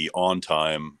had to be on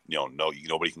time.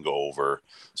 Nobody can go over.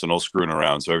 So no screwing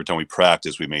around. So every time we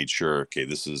practice, we made sure, okay,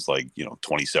 this is like,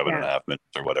 27 and a half minutes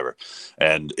or whatever.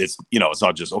 And it's, it's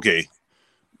not just, okay,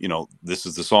 this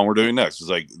is the song we're doing next. It's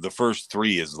like the first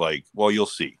 3 is like, well, you'll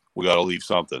see. We got to leave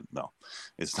something. No,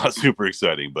 it's not super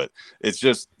exciting, but it's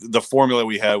just the formula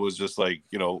we had was just like,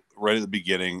 right at the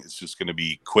beginning, it's just going to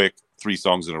be quick, 3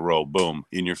 songs in a row, boom,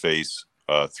 in your face,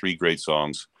 3 great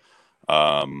songs.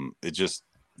 It just,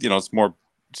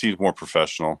 seems more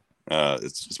professional.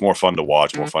 It's more fun to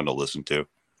watch, more fun to listen to.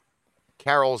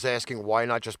 Carol's asking why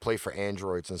not just play for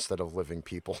androids instead of living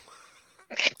people.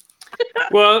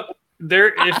 Well,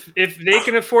 if they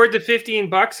can afford the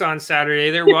 $15 on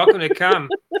Saturday, they're welcome to come.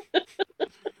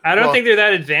 I don't think they're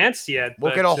that advanced yet.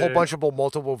 We'll get a whole bunch of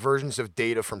multiple versions of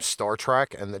Data from Star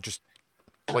Trek, and then just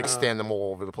stand them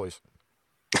all over the place.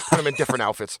 Put them in different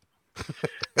outfits.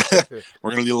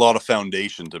 We're gonna need a lot of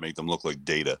foundation to make them look like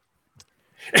Data.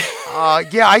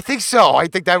 Yeah, I think so. I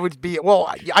think that would be.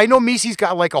 Well, I know Misi's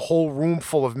got like a whole room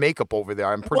full of makeup over there.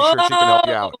 I'm pretty sure she can help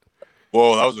you out.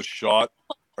 Whoa, that was a shot.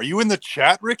 Are you in the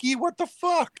chat, Ricky? What the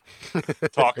fuck?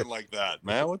 Talking like that,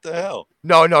 man. What the hell?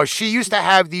 No. She used to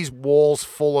have these walls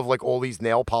full of like all these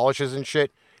nail polishes and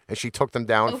shit, and she took them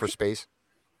down for space.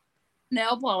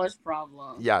 Nail polish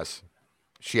problem. Yes.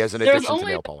 She has an addiction to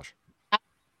nail polish.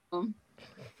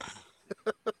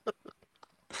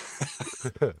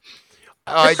 The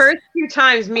first few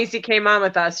times Misi came on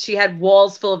with us, she had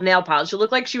walls full of nail polish. It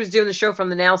looked like she was doing the show from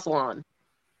the nail salon.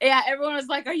 Yeah, everyone was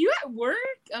like, "Are you at work?"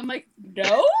 I'm like,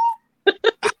 "No." What do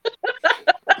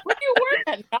you work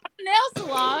at? Not a nail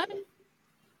salon.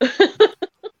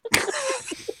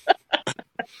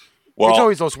 Well, it's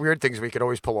always those weird things we can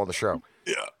always pull on the show.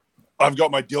 Yeah. I've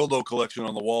got my dildo collection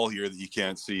on the wall here that you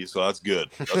can't see, so that's good.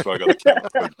 That's why I got the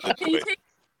camera. Can you take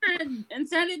a picture and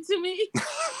send it to me?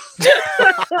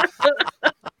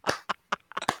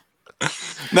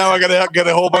 Now I gotta get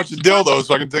a whole bunch of dildos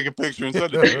so I can take a picture and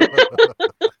send it to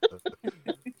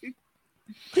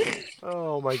you.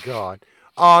 Oh my god.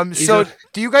 So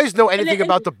do you guys know anything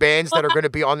about the bands that are going to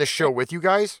be on the show with you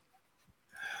guys?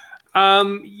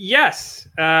 Yes.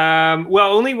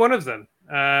 Well, only one of them.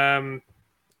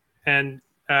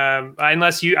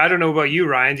 Unless I don't know about you,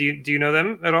 Ryan. Do you know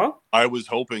them at all? I was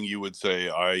hoping you would say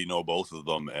I know both of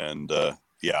them, and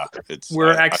yeah,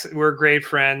 we're great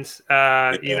friends.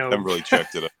 I haven't really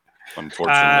checked it out,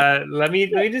 unfortunately. Let me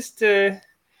just.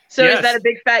 So yes. Is that a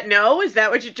big fat no? Is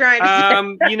that what you're trying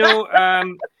to say?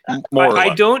 More.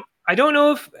 I don't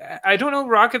know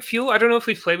Rocket Fuel. I don't know if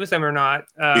we've played with them or not.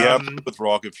 We have with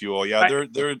Rocket Fuel. Yeah,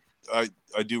 they're. I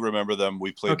do remember them.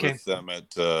 We played with them at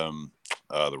the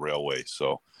Railway.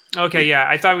 So okay, yeah,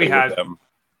 I thought we had them.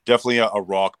 Definitely a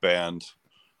rock band.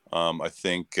 I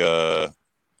think I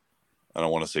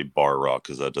don't want to say bar rock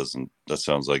because that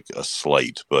sounds like a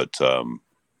slight, but I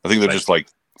think they're just like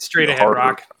straight ahead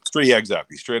rock. Yeah,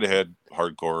 exactly. Straight ahead,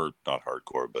 hardcore, not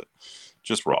hardcore, but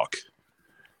just rock.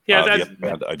 Yeah, the other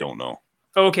band, I don't know.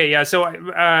 Okay, yeah. So,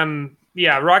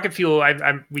 Rocket Fuel.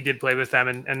 We did play with them,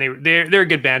 and they're a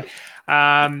good band.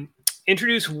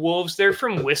 Introduce Wolves. They're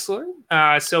from Whistler,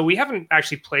 so we haven't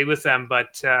actually played with them,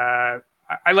 but I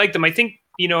like them. I think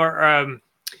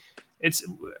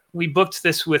we booked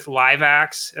this with Live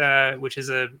Acts, which is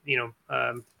a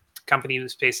company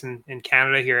that's based in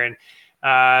Canada here, and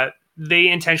they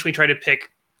intentionally try to pick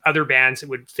other bands that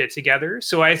would fit together.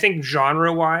 So I think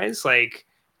genre-wise, like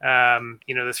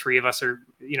the 3 of us are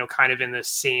kind of in the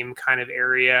same kind of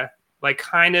area, like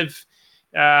kind of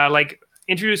like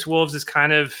Introduce Wolves is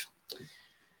kind of,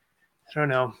 I don't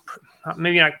know,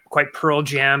 maybe not quite Pearl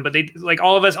Jam, but they like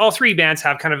all 3 bands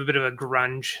have kind of a bit of a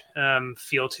grunge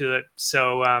feel to it.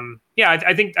 So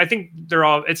I think they're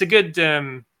all. It's a good.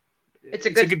 It's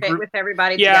a good fit group with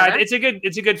everybody. Yeah, together.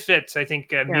 it's a good fit. I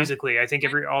think musically, I think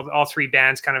all 3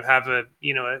 bands kind of have a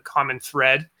common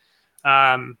thread.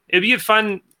 It'd be a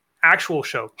fun actual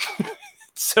show.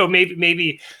 So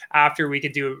maybe after we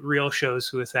could do real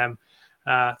shows with them,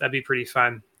 that'd be pretty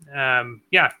fun. I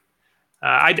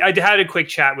had a quick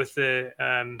chat with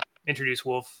the Introduce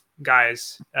Wolf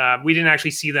guys. We didn't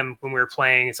actually see them when we were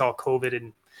playing. It's all COVID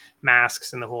and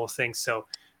masks and the whole thing. So,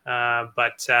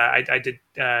 but I did,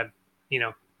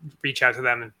 reach out to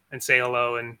them and say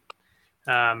hello. And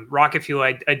Rocket Fuel,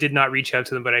 I did not reach out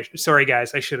to them, but sorry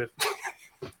guys, I should have.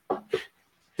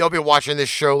 They'll be watching this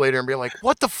show later and be like,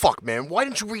 "What the fuck, man? Why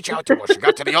didn't you reach out to us? You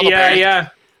got to the other band." Yeah.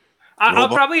 I'll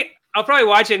probably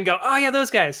watch it and go, "Oh yeah, those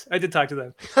guys. I did talk to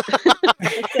them."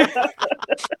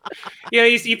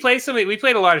 You play we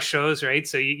played a lot of shows, right?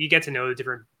 So you get to know the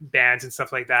different bands and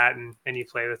stuff like that, and you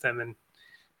play with them, and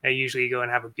I usually go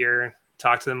and have a beer and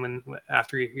talk to them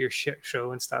after your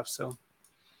show and stuff. So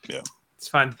yeah, it's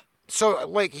fun. So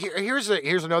like here's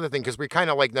another thing, because we kind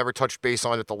of like never touched base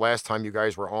on it the last time you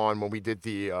guys were on when we did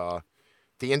the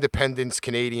Independence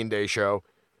Canadian Day show.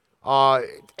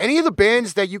 Any of the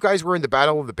bands that you guys were in the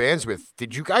Battle of the Bands with,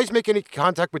 did you guys make any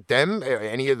contact with them?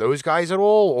 Any of those guys at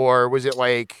all? Or was it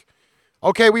like,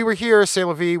 okay, we were here, C'est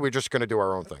la vie, we're just going to do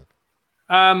our own thing?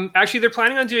 Actually, they're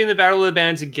planning on doing the Battle of the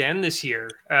Bands again this year.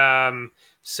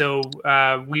 So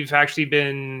we've actually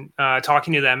been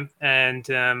talking to them, and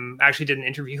actually did an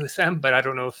interview with them, but I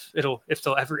don't know if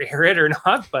they'll ever air it or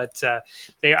not. But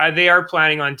they are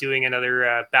planning on doing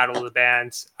another Battle of the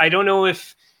Bands. I don't know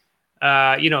if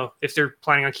if they're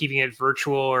planning on keeping it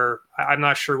virtual, or I'm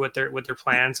not sure what their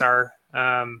plans are.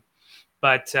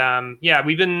 But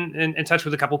we've been in touch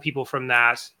with a couple people from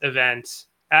that event.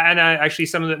 And actually,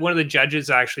 one of the judges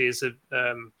actually is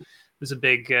a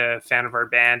big fan of our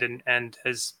band and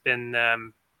has been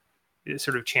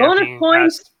sort of championing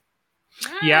us.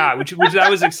 Yeah, which that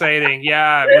was exciting.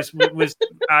 Yeah, it was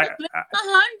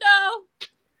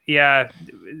yeah,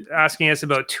 asking us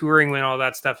about touring when all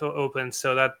that stuff opened.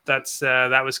 So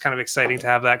that was kind of exciting to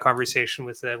have that conversation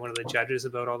with one of the judges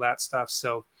about all that stuff.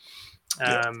 So.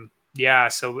 And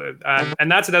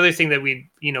that's another thing that we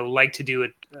like to do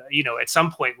at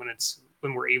some point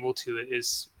when we're able to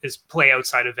is play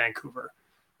outside of Vancouver.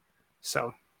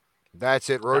 So that's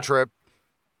it. Road trip.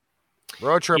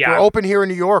 Yeah. We're open here in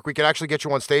New York. We could actually get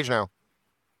you on stage now.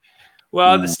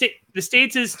 Well, the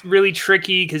States is really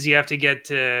tricky because you have to get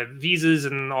visas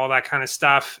and all that kind of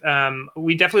stuff.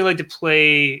 We definitely like to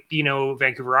play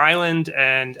Vancouver Island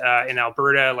and in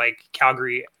Alberta, like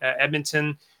Calgary,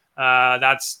 Edmonton.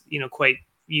 That's quite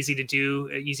easy to do,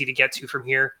 easy to get to from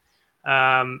here.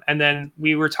 And then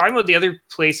we were talking about the other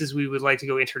places we would like to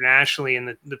go internationally,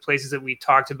 and the places that we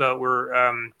talked about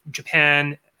were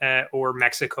Japan or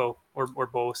Mexico or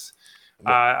both.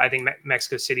 I think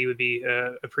Mexico City would be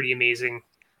a pretty amazing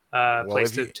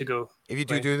place to go. If you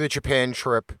do the Japan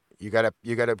trip, you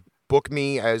gotta book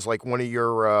me as like one of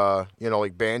your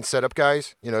like band setup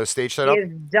guys, stage setup. He's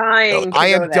dying. I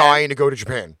am dying to go to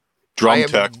Japan. Drum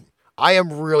tech. I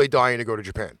am really dying to go to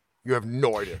Japan. You have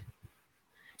no idea.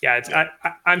 Yeah,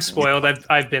 I'm spoiled.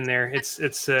 I've been there. It's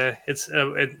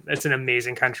an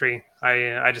amazing country.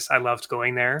 I loved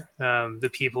going there.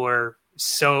 The people are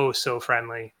so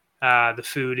friendly. The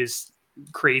food is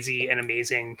crazy and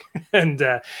amazing, and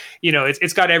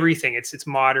it's got everything. It's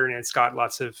modern. It's got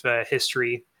lots of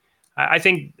history. I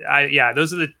think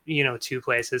those are the two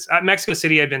places. Mexico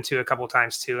City I've been to a couple of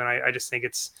times too, and I just think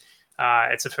it's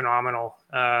a phenomenal.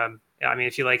 I mean,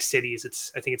 if you like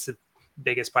cities, I think it's the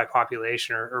biggest by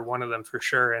population or one of them for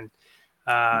sure. And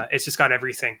it's just got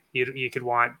everything you could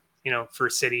want, for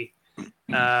a city.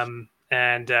 I've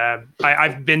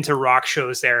been to rock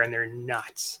shows there and they're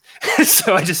nuts.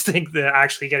 So I just think that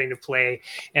actually getting to play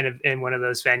in one of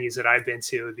those venues that I've been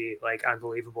to would be like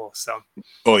unbelievable. So.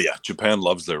 Oh yeah. Japan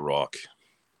loves their rock.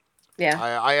 Yeah.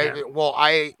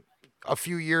 A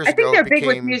few years ago, I think they're big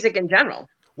with music in general.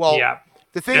 Well, yeah.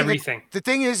 The thing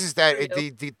is that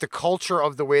the culture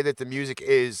of the way that the music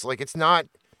is, like, it's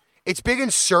big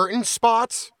in certain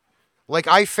spots. Like,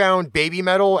 I found Baby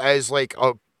Metal as like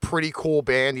a pretty cool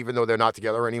band, even though they're not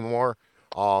together anymore.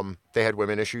 They had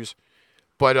women issues,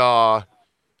 but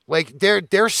like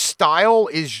their style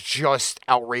is just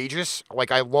outrageous.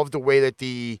 Like, I love the way that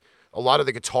a lot of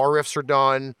the guitar riffs are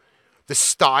done. The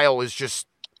style is just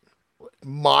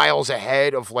miles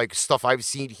ahead of like stuff I've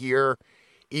seen here.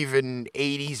 Even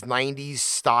 80s, 90s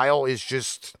style is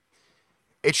just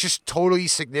totally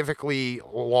significantly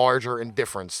larger in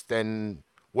difference than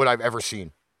what I've ever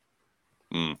seen.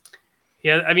 Mm.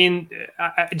 Yeah, I mean,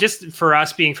 just for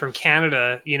us being from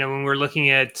Canada, when we're looking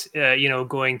at,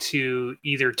 going to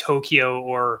either Tokyo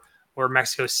or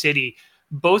Mexico City,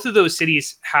 both of those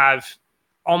cities have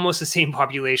almost the same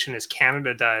population as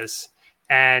Canada does.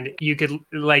 And you could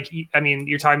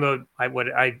you're talking about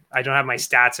I don't have my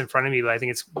stats in front of me, but I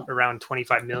think it's around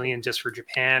 25 million just for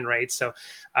Japan, right? So,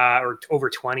 or over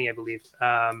 20, I believe.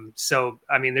 So,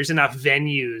 I mean, there's enough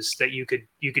venues that you could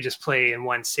just play in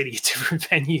one city, different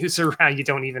venues around. You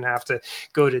don't even have to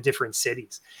go to different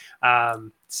cities.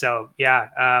 But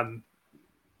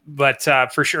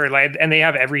for sure, and they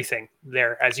have everything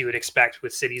there, as you would expect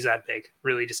with cities that big.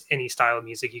 Really, just any style of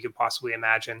music you could possibly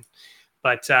imagine.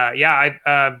 But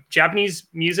Japanese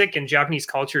music and Japanese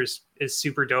culture is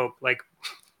super dope. Like,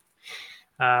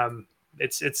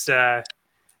 it's our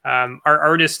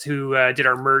artist who did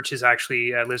our merch is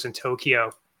actually lives in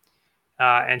Tokyo,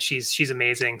 and she's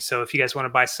amazing. So if you guys want to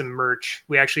buy some merch,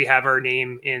 we actually have our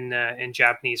name in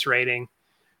Japanese writing.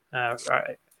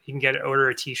 You can order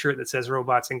a T-shirt that says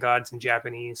 "Robots and Gods" in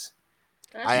Japanese.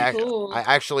 Cool.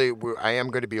 I am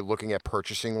going to be looking at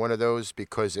purchasing one of those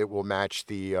because it will match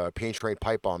the Paint Train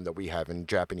Pipebomb that we have in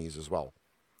Japanese as well.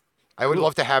 I would Cool.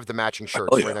 love to have the matching shirts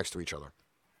Oh, yeah. right next to each other.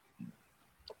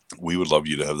 We would love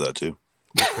you to have that too.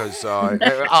 Because I'll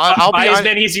Buy be as honest.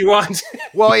 many as you want.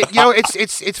 Well,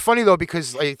 it's funny though,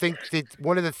 because I think that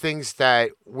one of the things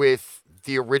that with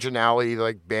the originality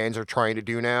like bands are trying to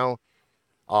do now,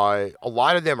 a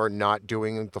lot of them are not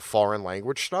doing the foreign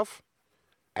language stuff,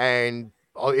 and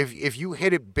if you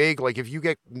hit it big, like if you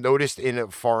get noticed in a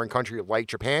foreign country like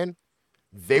Japan,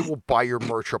 they will buy your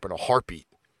merch up in a heartbeat.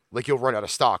 Like you'll run out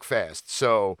of stock fast.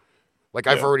 So, like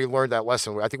I've Yeah. already learned that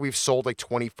lesson. I think we've sold like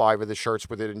 25 of the shirts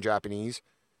with it in Japanese,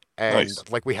 and Nice.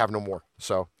 like we have no more.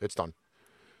 So it's done.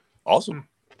 Awesome.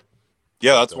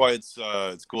 Yeah, that's why it's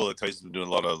cool that Tyson's been doing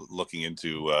a lot of looking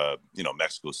into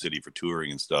Mexico City for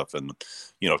touring and stuff, and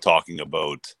talking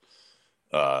about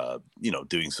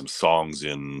doing some songs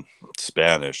in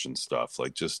Spanish and stuff,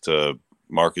 like just to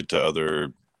market to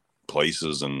other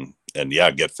places and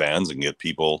get fans and get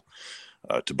people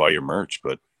to buy your merch.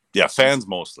 But yeah, fans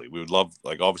mostly. We would love,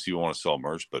 like, obviously we want to sell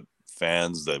merch, but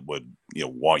fans that would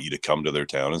want you to come to their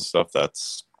town and stuff,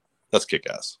 that's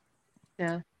kick-ass.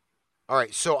 Yeah. All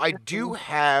right, so I do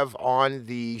have on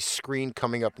the screen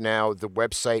coming up now the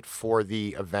website for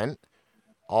the event.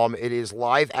 It is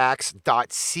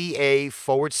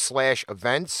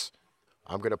liveacts.ca/events.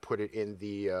 I'm going to put it in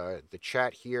the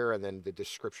chat here and then the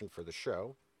description for the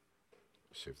show.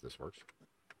 Let's see if this works.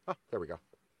 Oh, there we go.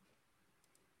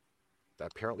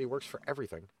 That apparently works for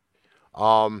everything.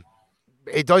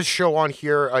 It does show on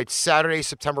here. It's Saturday,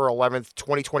 September 11th,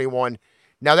 2021.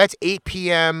 Now that's 8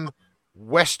 p.m.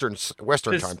 Western time, correct?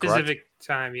 Specific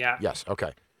time, yeah. Yes.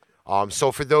 Okay.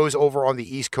 So for those over on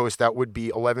the East Coast, that would be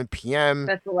 11 p.m.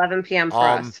 That's 11 p.m. for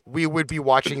us. We would be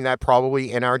watching that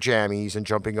probably in our jammies and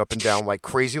jumping up and down like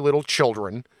crazy little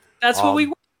children. That's what we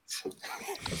want.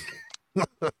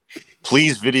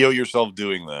 Please video yourself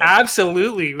doing that.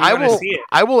 Absolutely. We want to see it.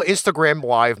 I will Instagram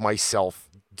live myself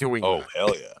doing Oh, that.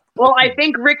 hell yeah. Well, I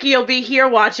think Ricky will be here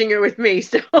watching it with me,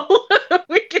 so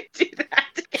we can do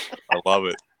that. I love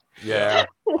it. Yeah.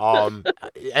 And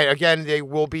again, they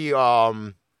will be.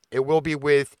 It will be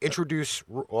with Introduce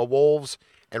Wolves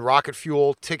and Rocket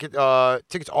Fuel. Tickets are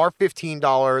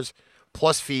 $15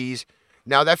 plus fees.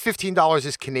 Now that $15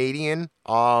 is Canadian.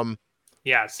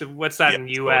 Yeah. So what's that in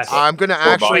US? I'm gonna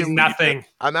Like actually nothing.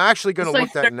 I'm actually gonna It's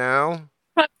look like that now.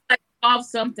 Like off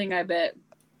something, I bet.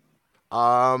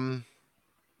 Let's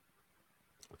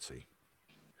see.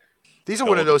 These are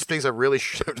one of those things I really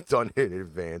should have done in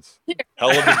advance. Hell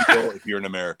of a deal if you're in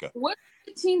America. What's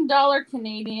 $15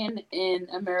 Canadian in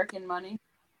American money?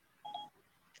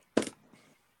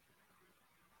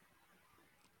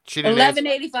 She didn't answer.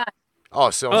 $11.85. Oh,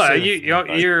 so Oh,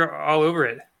 you're all over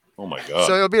it. Oh my god.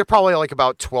 so it'll be probably like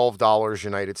about $12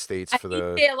 United States for I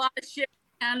the pay a lot of shit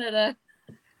in Canada.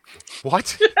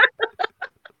 what?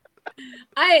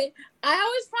 I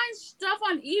always find stuff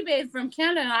on eBay from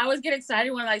Canada, and I always get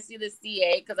excited when I see the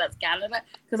CA because that's Canada.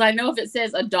 Because I know if it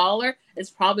says $1, it's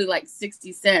probably like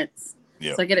 60 cents.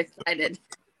 Yeah. So I get excited.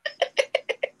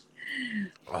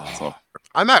 Oh.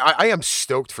 I am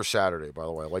stoked for Saturday. By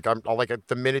the way, like I'm like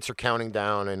the minutes are counting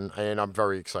down, and I'm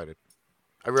very excited.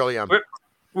 I really am.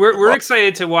 We're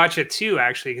excited to watch it too,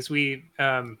 actually, because we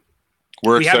We're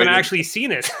haven't excited. actually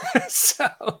seen it. So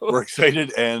We're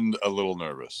excited and a little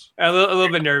nervous. a little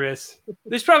bit nervous.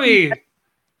 There's probably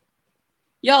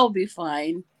Y'all will be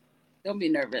fine. Don't be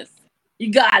nervous.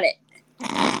 You got it.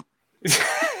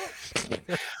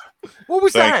 What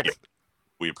was Thank that? you.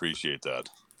 We appreciate that.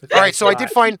 All right, so I did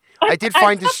find I popped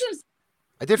some- in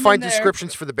there.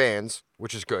 descriptions for the bands,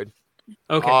 which is good.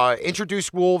 okay.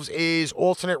 Introduce Wolves is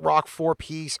alternate rock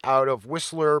 4-piece out of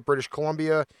Whistler, British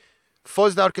Columbia.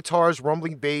 Fuzzed out guitars,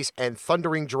 rumbling bass, and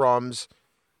thundering drums.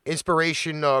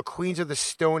 Inspiration: Queens of the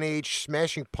Stone Age,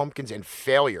 Smashing Pumpkins, and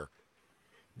Failure.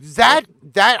 That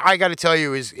I got to tell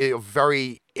you is a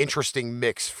very interesting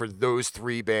mix for those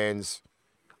three bands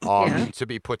to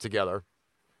be put together.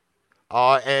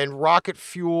 And Rocket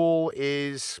Fuel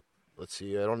is, let's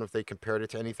see, I don't know if they compared it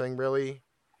to anything really.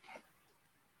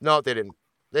 No, they didn't.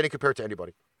 They didn't compare it to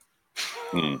anybody.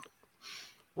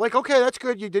 Like, okay, that's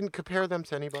good. You didn't compare them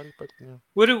to anybody, but yeah.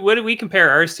 What did we compare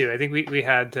ours to? I think we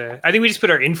had. I think we just put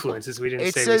our influences. We didn't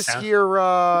It say. says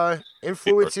here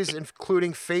influences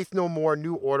including Faith No More,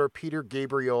 New Order, Peter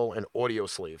Gabriel, and Audio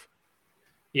Slave.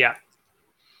 Yeah.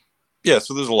 Yeah,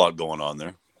 so there's a lot going on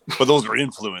there. But those are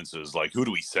influences. Like, who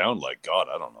do we sound like? God,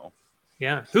 I don't know.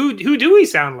 Yeah. Who do we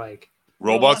sound like?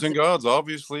 Robots and Gods,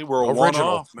 obviously. We're a Original.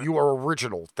 one-off. Man. You are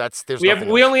original. There's We nothing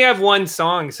we else. only have one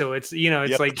song, so it's Yeah,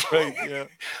 like right, yeah.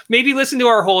 maybe listen to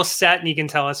our whole set and you can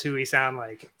tell us who we sound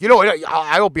like. You know what?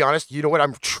 I will be honest. You know what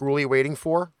I'm truly waiting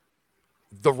for?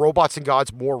 The Robots and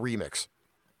Gods More remix.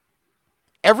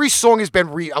 every song has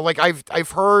been like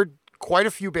I've heard quite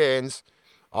a few bands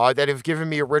that have given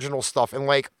me original stuff, and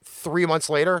like 3 months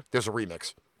later, there's a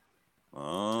remix.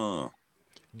 Oh.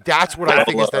 That's what I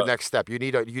think is the next step. You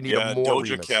need a Yeah, more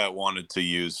Doja remix. Cat wanted to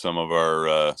use some of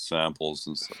our samples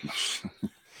and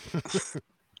stuff.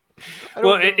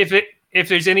 Well, if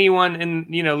there's anyone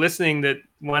listening that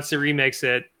wants to remix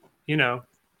it,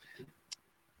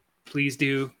 please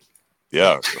do.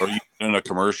 Yeah, or you in a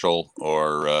commercial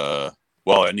or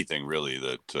anything really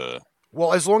that.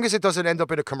 Well, as long as it doesn't end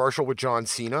up in a commercial with John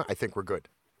Cena, I think we're good.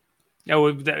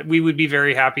 No, we would be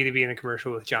very happy to be in a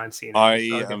commercial with John Cena. I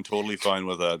am totally fine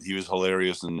with that. He was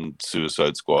hilarious in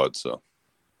Suicide Squad, so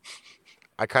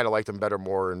I kind of liked him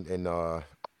more in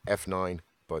F9,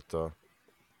 but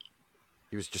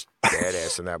he was just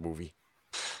badass in that movie.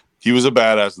 He was a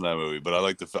badass in that movie, but I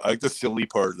like the silly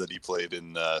part that he played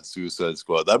in Suicide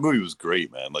Squad. That movie was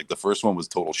great, man. Like the first one was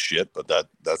total shit, but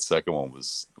that second one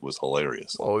was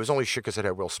hilarious. Well, it was only shit because it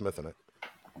had Will Smith in it.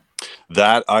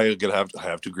 That I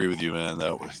have to agree with you, man.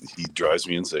 He drives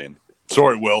me insane.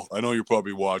 Sorry, Will. I know you're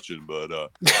probably watching, but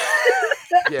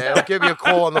yeah, he'll give me a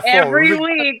call on the phone every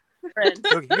week.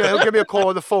 He'll give me a call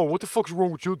on the phone. What the fuck's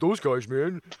wrong with those guys,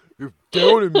 man? You're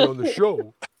downing me on the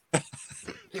show.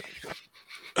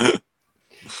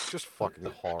 Just fucking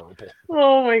horrible.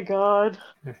 Oh my god.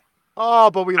 Oh,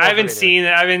 but I haven't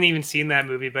even seen that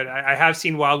movie, but I have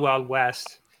seen Wild Wild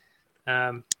West.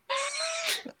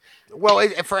 Well,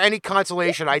 for any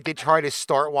consolation, I did try to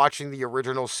start watching the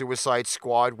original Suicide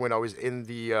Squad when I was in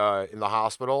the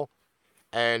hospital,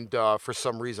 and for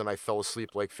some reason I fell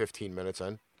asleep like 15 minutes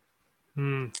in.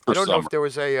 I don't know if there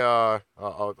was a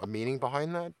meaning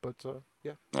behind that, but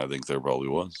yeah. I think there probably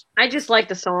was. I just like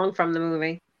the song from the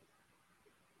movie.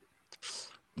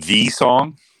 The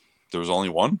song? There was only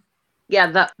one?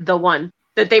 Yeah, the one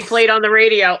that they played on the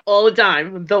radio all the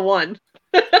time. The one.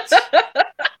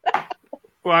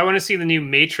 Well, I want to see the new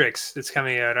Matrix that's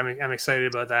coming out. I'm excited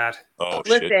about that. Oh,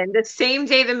 listen, shit. the same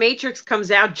day the Matrix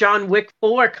comes out, John Wick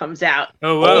 4 comes out.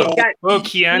 Oh, whoa.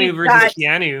 Keanu versus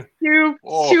Keanu.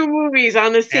 Two movies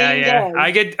on the same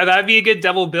day. That'd be a good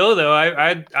double bill, though.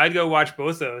 I'd go watch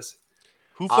both those.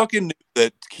 Who fucking knew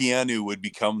that Keanu would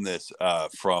become this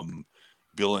from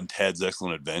Bill and Ted's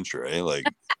Excellent Adventure, eh? Like,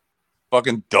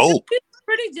 fucking dope. He's a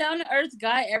pretty down-to-earth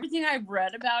guy. Everything I've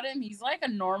read about him, he's like a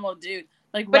normal dude.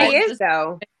 But he is,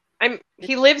 though.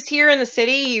 He lives here in the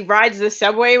city. He rides the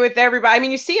subway with everybody. I mean,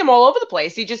 you see him all over the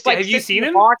place. He just have you seen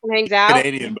him? Park and hangs out.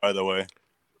 Canadian, by the way.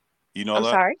 You know I'm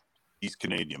sorry? He's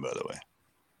Canadian, by the way.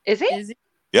 Is he?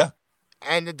 Yeah.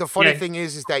 And the funny thing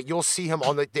is that you'll see him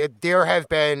on there have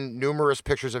been numerous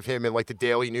pictures of him in like the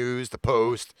Daily News, the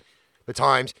Post, the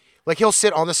Times. Like he'll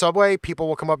sit on the subway. People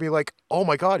will come up and be like, "Oh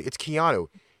my God, it's Keanu."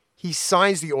 He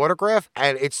signs the autograph,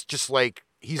 and it's just like.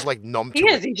 He's like numb to it. He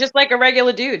is. He's just like a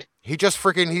regular dude. He just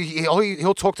freaking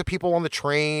he'll talk to people on the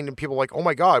train, and people are like, "Oh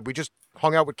my God, we just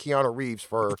hung out with Keanu Reeves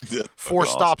for 4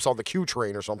 stops on the Q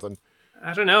train or something."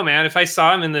 I don't know, man. If I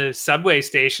saw him in the subway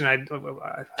station, I'd put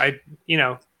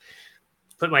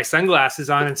my sunglasses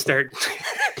on and start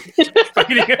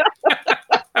fighting him.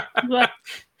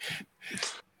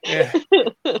 Yeah.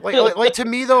 Like to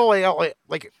me though,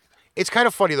 like it's kind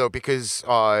of funny though because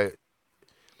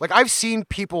like I've seen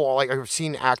people, like I've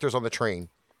seen actors on the train,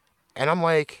 and I'm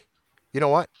like, you know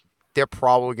what? They're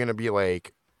probably gonna be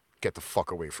like, get the fuck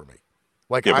away from me.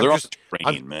 Like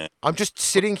I'm just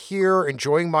sitting here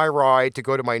enjoying my ride to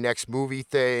go to my next movie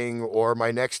thing or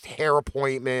my next hair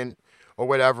appointment or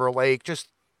whatever. Like just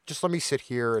let me sit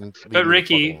here and. But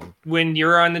Ricky, when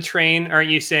you're on the train, aren't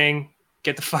you saying,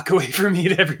 "Get the fuck away from me"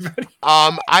 to everybody?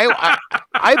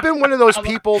 I've been one of those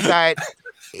people that.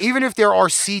 Even if there are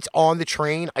seats on the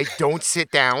train, I don't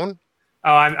sit down.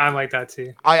 Oh, I'm like that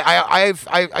too. I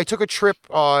took a trip.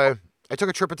 I took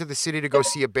a trip into the city to go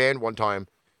see a band one time,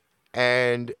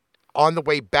 and on the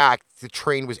way back, the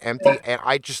train was empty, and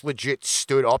I just legit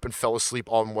stood up and fell asleep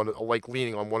on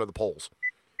leaning on one of the poles,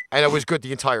 and it was good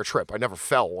the entire trip. I never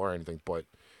fell or anything, but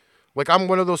like I'm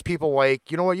one of those people.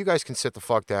 Like, you know what? You guys can sit the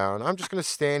fuck down. I'm just gonna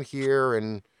stand here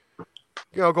and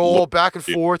go all back and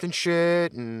forth and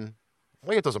shit and.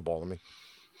 Like it doesn't bother me.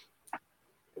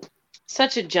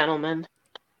 Such a gentleman.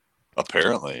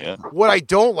 Apparently, yeah. What I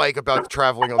don't like about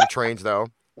traveling on the trains, though,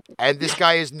 and this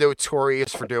guy is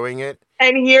notorious for doing it.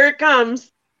 And here it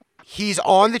comes. He's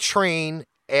on the train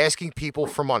asking people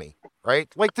for money,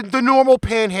 right? Like the normal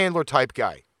panhandler type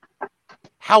guy.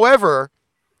 However,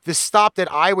 the stop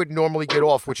that I would normally get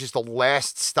off, which is the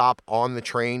last stop on the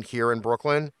train here in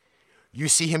Brooklyn, you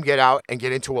see him get out and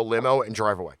get into a limo and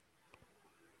drive away.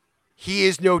 He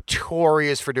is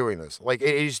notorious for doing this. Like,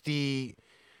 it is the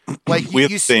Like We you,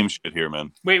 have you the same shit here,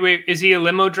 man. Wait, is he a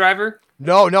limo driver?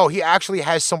 no, he actually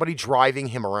has somebody driving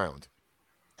him around.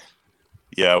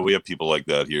 Yeah, we have people like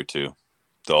that here too.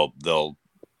 They'll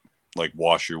like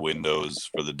wash your windows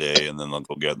for the day, and then they'll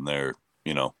go get in their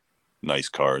nice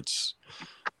car. It's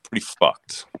pretty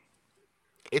fucked.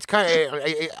 It's kind of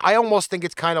I almost think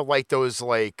it's kind of like those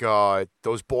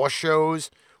boss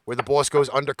shows where the boss goes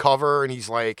undercover and he's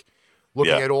like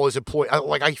looking Yeah. at all his employees.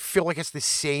 Like I feel like it's the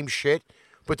same shit,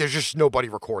 but there's just nobody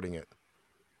recording it.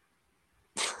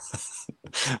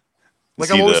 Like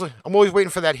See I'm always waiting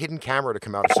for that hidden camera to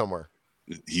come out of somewhere.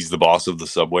 he's the boss of the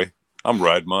subway. I'm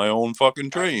riding my own fucking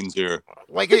trains here.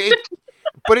 Like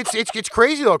but it's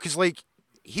crazy though, because like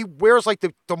he wears like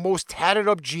the most tatted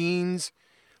up jeans.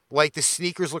 Like the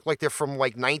sneakers look like they're from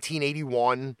like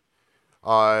 1981.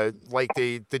 Like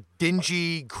the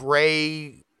dingy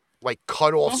gray like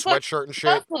cut off sweatshirt and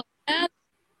shit. He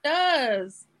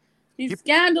does. He's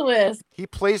scandalous. He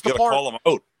plays the You gotta part. call him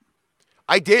out.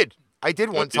 I did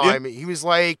one Did you? time. He was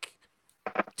like,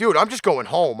 "Dude, I'm just going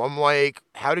home." I'm like,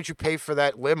 "How did you pay for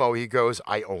that limo?" He goes,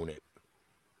 "I own it."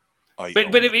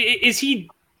 But is he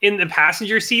in the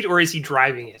passenger seat or is he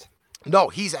driving it? No,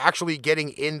 he's actually getting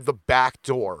in the back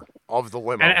door of the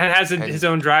limo And has his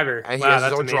own driver. and he Wow, has his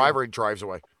that's own amazing. driver. He drives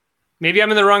away. Maybe I'm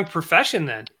in the wrong profession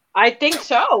then. I think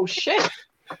so. Shit.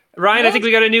 Ryan, I think we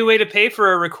got a new way to pay for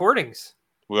our recordings.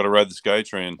 We gotta ride the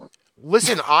SkyTrain.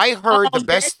 Listen, I heard the Oh,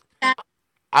 best. that's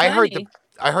I heard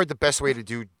funny. the best way to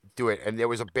do it, and there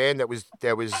was a band that was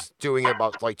doing it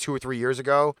about like 2 or 3 years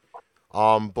ago,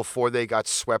 before they got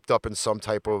swept up in some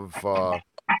type of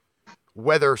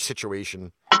weather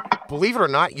situation. Believe it or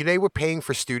not, they were paying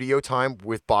for studio time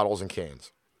with bottles and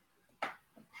cans.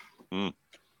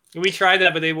 We tried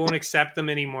that, but they won't accept them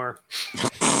anymore.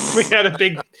 We had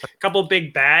a couple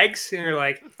big bags, and we're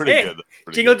like, Pretty "Hey, good.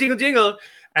 Pretty jingle, good. jingle, jingle,"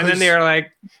 and then they were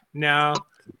like, "No."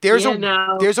 There's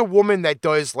No. there's a woman that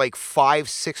does like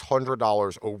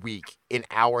 $500-600 a week in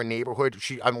our neighborhood.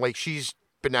 She's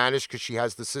bananas because she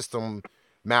has the system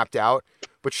mapped out,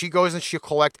 but she goes and she'll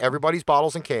collect everybody's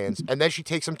bottles and cans, and then she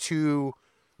takes them to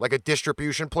like a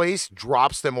distribution place,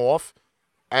 drops them off,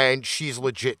 and she's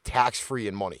legit tax-free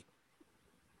in money.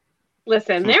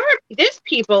 Listen, there's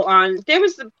people on. There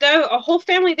was a whole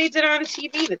family they did on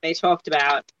TV that they talked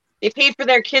about. They paid for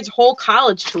their kids' whole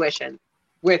college tuition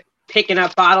with picking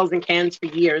up bottles and cans for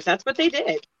years. That's what they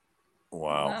did.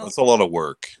 Wow, that's a lot of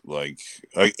work. Like,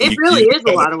 It really is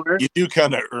a lot of work. You do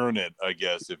kind of earn it, I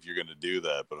guess, if you're gonna do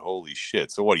that. But holy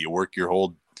shit! So what? Do you work your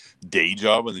whole day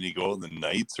job and then you go out in the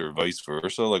nights, or vice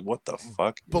versa? Like, what the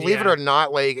fuck? Believe it or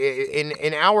not, like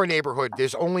in our neighborhood,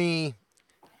 there's only,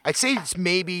 I'd say it's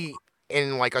maybe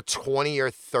in like a 20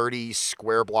 or 30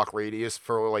 square block radius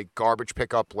for like garbage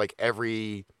pickup like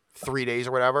every 3 days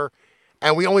or whatever.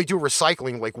 And we only do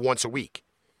recycling like once a week.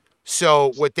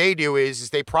 So what they do is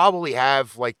they probably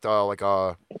have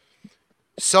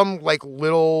some like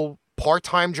little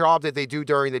part-time job that they do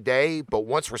during the day, but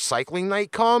once recycling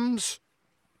night comes,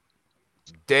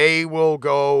 they will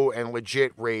go and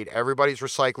legit raid everybody's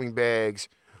recycling bags.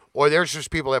 Or there's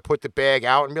just people that put the bag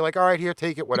out and be like, "All right, here,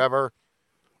 take it, whatever."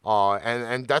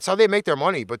 And that's how they make their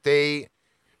money. But they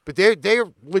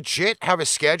legit have a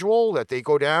schedule that they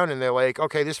go down and they're like,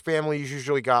 "Okay, this family's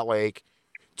usually got like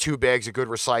 2 bags of good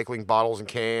recycling bottles and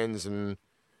cans, and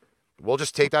we'll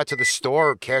just take that to the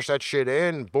store, cash that shit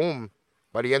in, boom.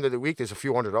 By the end of the week, there's a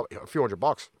few hundred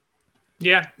bucks."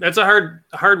 Yeah, that's a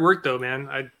hard work though,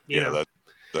 man.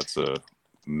 That's a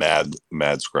mad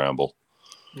scramble.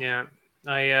 Yeah,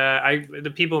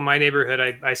 the people in my neighborhood,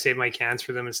 I save my cans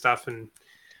for them and stuff, and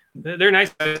they're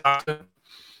nice.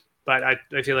 But I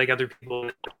feel like other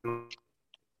people,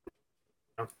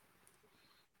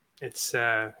 it's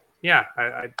yeah.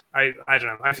 I don't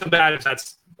know. I feel bad if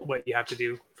that's what you have to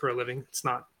do for a living. It's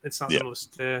not the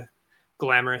most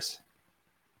glamorous.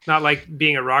 Not like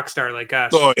being a rock star like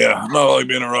us. Oh yeah, not like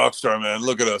being a rock star, man.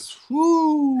 Look at us.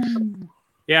 Woo!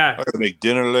 Yeah. I gotta make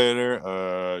dinner later.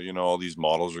 All these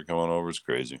models are coming over. It's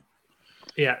crazy.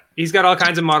 Yeah, he's got all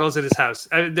kinds of models at his house.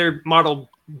 They're model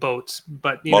boats,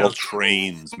 but model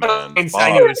trains, man.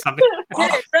 I knew it was something.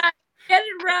 Get it right. Get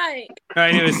it right.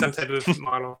 I knew it was some type of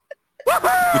model.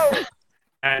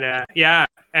 And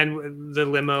and the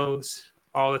limos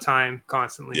all the time,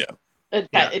 constantly. Yeah.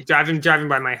 Driving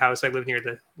by my house. I live near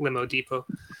the limo depot.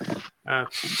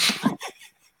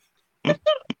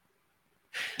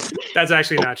 That's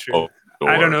actually not true. Oh,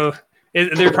 I don't know.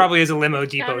 There probably is a limo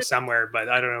depot somewhere, but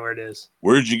I don't know where it is.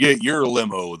 Where'd you get your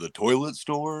limo? The toilet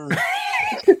store?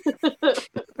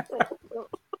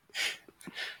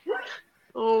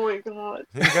 Oh my god!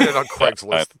 They got it on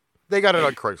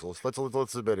Craigslist.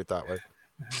 Let's admit it that way.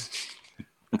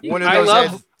 one of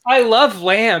those. I love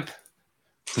lamp.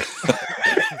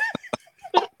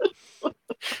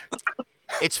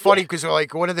 It's funny because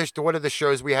like one of the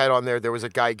shows we had on there was a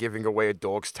guy giving away a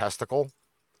dog's testicle.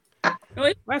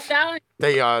 What?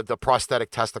 The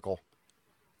prosthetic testicle.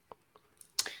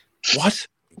 What?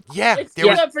 Yeah.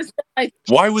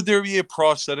 Why would there be a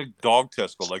prosthetic dog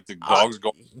testicle? Like the dog's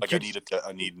going like I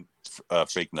need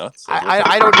fake nuts.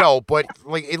 I don't know, but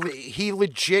like he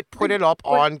legit put it up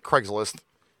on Craigslist.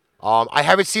 I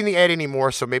haven't seen the ad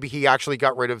anymore, so maybe he actually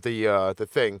got rid of the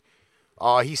thing.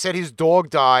 He said his dog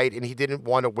died and he didn't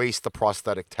want to waste the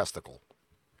prosthetic testicle.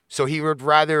 So he would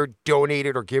rather donate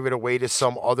it or give it away to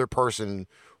some other person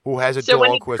who has a dog with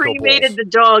no balls. So when he cremated the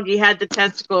dog, he had the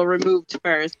testicle removed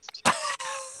first.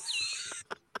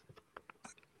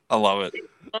 I love it.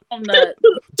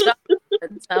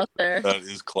 Out there. That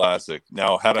is classic.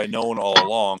 Now, had I known all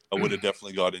along, I would have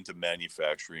definitely got into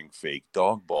manufacturing fake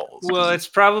dog balls. Well, it's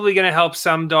probably going to help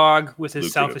some dog with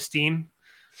his self-esteem.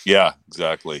 Yeah,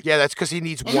 exactly. Yeah, that's because he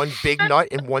needs one big nut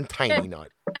and one tiny nut.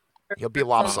 He'll be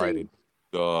lopsided.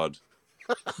 God.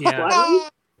 Yeah.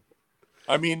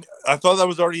 I mean, I thought that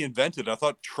was already invented. I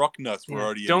thought truck nuts were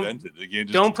already invented. Again,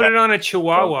 don't put it on a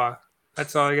Chihuahua.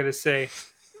 That's all I got to say.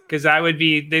 Because that would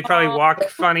be, they probably walk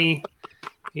funny,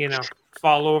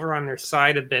 fall over on their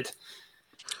side a bit.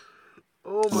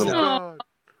 Oh my God.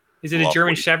 Is it a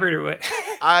German Shepherd or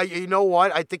what? You know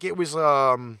what? I think it was,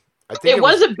 it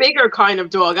was a bigger kind of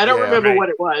dog. I don't remember what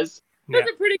it was. It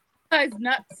was a pretty sized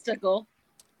nutsticle.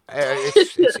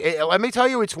 Let me tell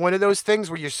you, it's one of those things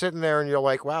where you're sitting there and you're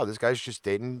like, wow, this guy's just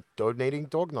donating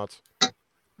dog nuts.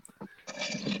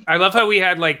 I love how we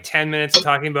had like 10 minutes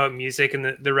talking about music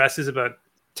and the rest is about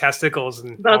testicles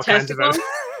and all kinds of other.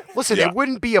 Listen, it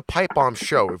wouldn't be a pipe bomb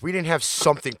show if we didn't have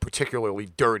something particularly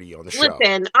dirty on the show.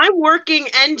 Listen, I'm working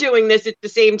and doing this at the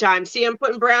same time. See, I'm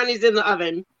putting brownies in the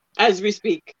oven as we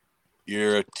speak.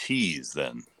 You're a tease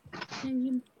then.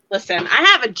 Listen, I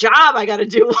have a job I got to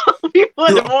do before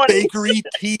the morning. Bakery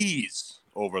tease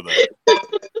over there.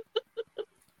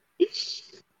 See,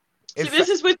 this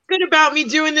is what's good about me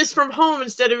doing this from home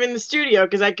instead of in the studio,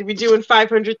 because I could be doing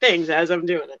 500 things as I'm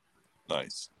doing it.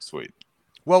 Nice. Sweet.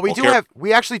 Well,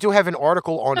 we actually do have an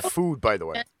article on food, by the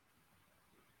way.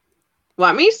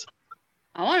 What, Mies?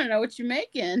 I want to know what you're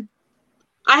making.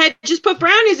 I had just put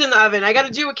brownies in the oven. I got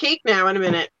to do a cake now in a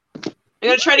minute. I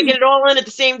got to try to get it all in at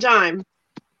the same time.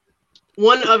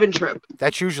 One oven trip.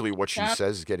 That's usually what she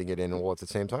says, is getting it in all at the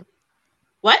same time.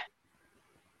 What?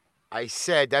 I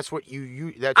said that's what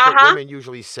what women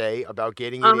usually say about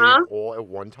getting it in all at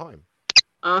one time.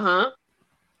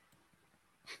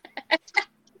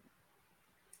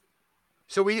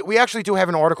 So we actually do have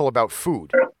an article about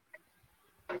food.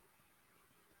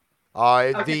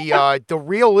 The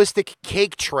realistic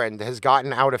cake trend has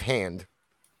gotten out of hand,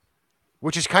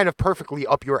 which is kind of perfectly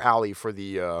up your alley for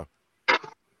the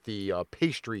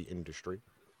pastry industry.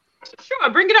 Sure,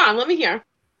 bring it on. Let me hear.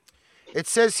 It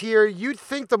says here, you'd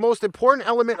think the most important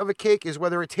element of a cake is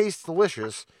whether it tastes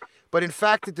delicious, but in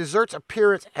fact, the dessert's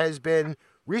appearance has been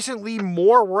recently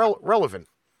more relevant.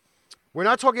 We're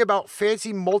not talking about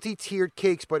fancy multi-tiered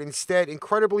cakes, but instead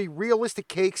incredibly realistic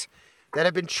cakes that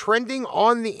have been trending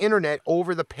on the internet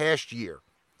over the past year.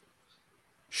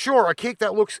 Sure, a cake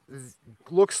that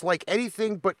looks like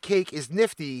anything but cake is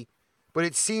nifty, but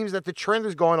it seems that the trend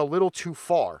has gone a little too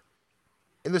far.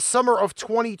 In the summer of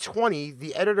 2020,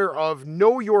 the editor of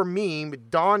Know Your Meme,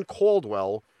 Don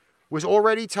Caldwell, was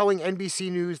already telling NBC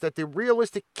News that the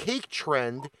realistic cake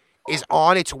trend is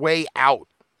on its way out.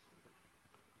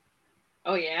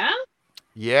 Oh, yeah?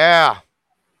 Yeah.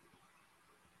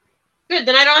 Good,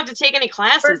 then I don't have to take any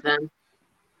classes then.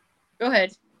 Go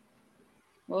ahead.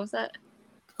 What was that?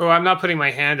 Oh, I'm not putting my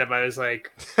hand up. I was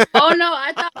like... Oh, no,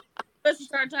 I thought we were supposed to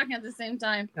start talking at the same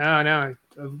time. Oh, no.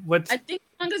 I think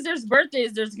as long as there's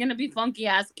birthdays, there's going to be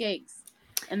funky-ass cakes.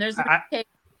 And there's going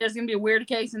to be weird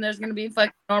cakes, and there's going to be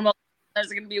fucking normal. There's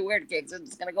going to be weird cakes.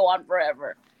 It's going to go on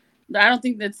forever. I don't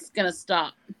think that's going to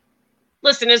stop.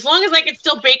 Listen, as long as I can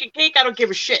still bake a cake, I don't give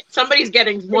a shit. Somebody's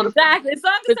getting one. Exactly. As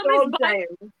long as somebody's buying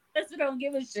it, I don't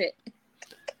give a shit.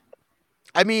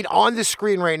 I mean, on the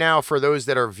screen right now, for those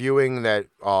that are viewing that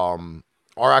are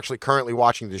actually currently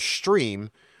watching the stream,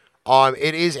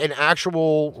 it is an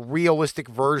actual realistic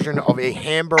version of a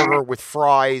hamburger with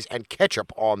fries and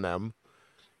ketchup on them.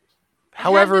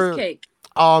 However,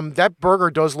 that burger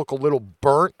does look a little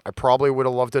burnt. I probably would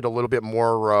have loved it a little bit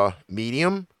more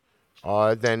medium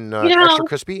than extra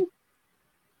crispy.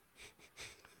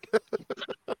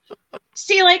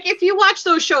 See, like, if you watch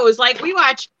those shows, like we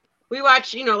watch,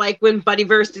 like when Buddy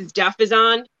vs. Duff is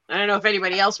on. I don't know if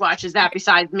anybody else watches that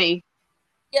besides me.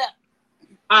 Yeah.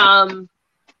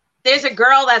 There's a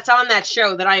girl that's on that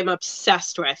show that I am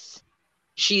obsessed with.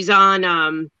 She's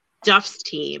on Duff's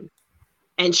team,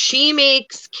 and she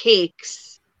makes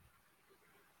cakes.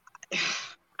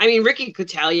 I mean, Ricky could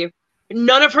tell you,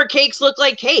 none of her cakes look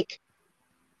like cake.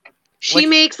 She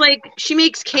makes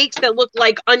cakes that look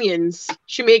like onions.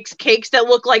 She makes cakes that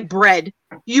look like bread.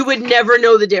 You would never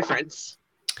know the difference.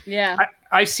 Yeah,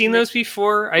 I've seen those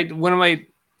before. I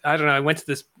went to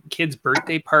this kid's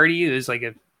birthday party. It was like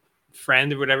a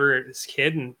friend or whatever, this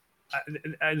kid, and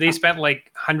they spent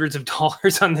like hundreds of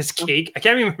dollars on this cake. I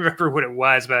can't even remember what it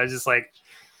was, but I was just like,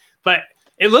 but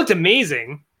it looked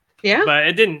amazing. Yeah, but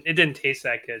it didn't taste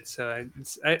that good. So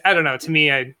I don't know. To me,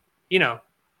 it's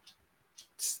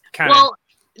kind of. Well,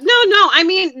 no. I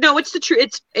mean, no. It's the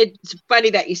truth. It's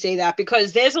funny that you say that,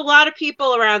 because there's a lot of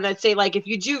people around that say, like, if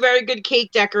you do very good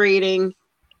cake decorating,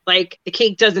 like, the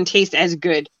cake doesn't taste as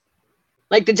good.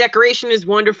 Like, the decoration is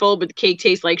wonderful, but the cake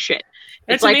tastes like shit.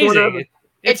 It's like amazing.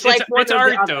 It's art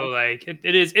other. though. Like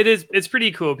it's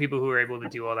pretty cool. People who are able to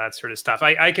do all that sort of stuff.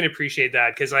 I can appreciate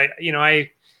that, because I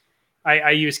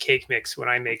use cake mix when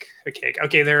I make a cake.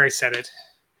 Okay, there, I said it.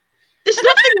 There's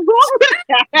nothing wrong with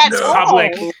that at all.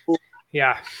 Public.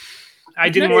 Yeah. I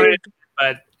didn't want it,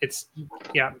 but it's,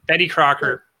 Betty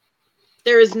Crocker.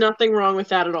 There is nothing wrong with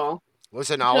that at all.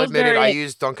 Listen, I'll admit it. I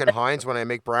use Duncan Hines when I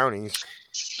make brownies.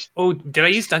 Oh, did I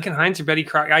use Duncan Hines or Betty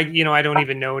Crocker? I don't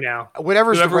even know now.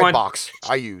 Whatever's the red box,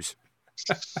 I use.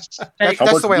 That's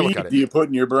the way I look at it. Do you put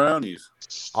in your brownies?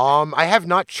 I have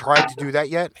not tried to do that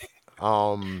yet.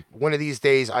 One of these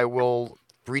days, I will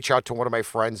reach out to one of my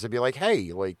friends and be like,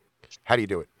 "Hey, like, how do you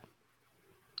do it?"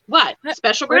 What?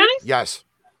 Special brownies? Yes.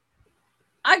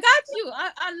 I got you.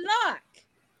 I lock.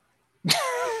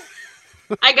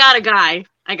 I got a guy.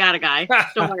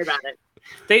 Don't worry about it.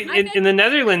 They in the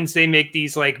Netherlands, they make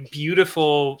these like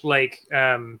beautiful, like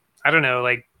I don't know,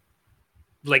 like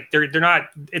they're not.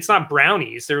 It's not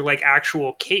brownies. They're like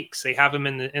actual cakes. They have them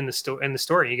in the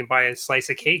store. You can buy a slice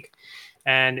of cake,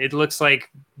 and it looks like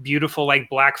beautiful, like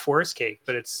Black Forest cake,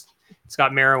 but it's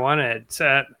got marijuana. It's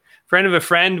a friend of a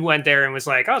friend went there and was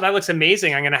like, "Oh, that looks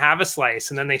amazing. I'm going to have a slice."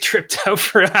 And then they tripped out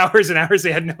for hours and hours.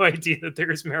 They had no idea that there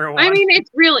was marijuana. I mean, it's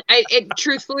really,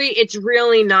 truthfully, it's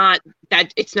really not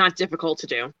that. It's not difficult to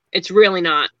do. It's really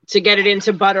not to get it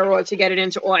into butter or to get it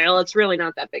into oil. It's really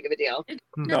not that big of a deal.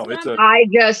 No, it's a. I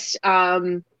just,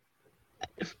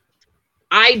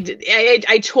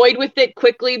 I toyed with it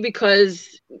quickly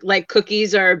because, like,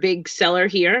 cookies are a big seller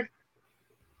here,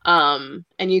 and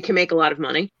you can make a lot of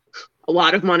money.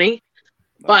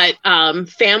 But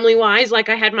family wise, like,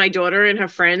 I had my daughter and her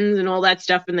friends and all that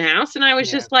stuff in the house, and I was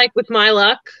just like, with my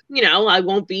luck, I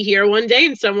won't be here one day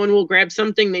and someone will grab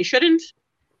something they shouldn't.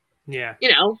 Yeah.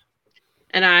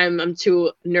 And I'm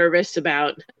too nervous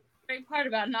about. The great part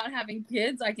about not having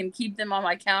kids, I can keep them on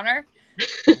my counter.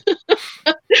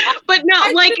 But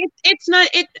no, like, it's not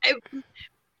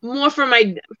more for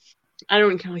my. I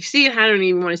don't really see it. I don't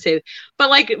even want to say it. But,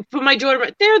 like, for my daughter,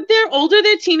 they're older.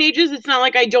 They're teenagers. It's not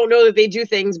like I don't know that they do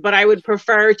things, but I would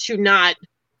prefer to not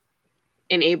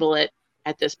enable it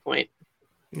at this point.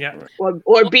 Yeah.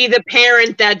 Or be the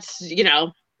parent that's,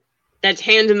 that's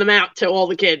handing them out to all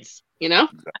the kids, I'm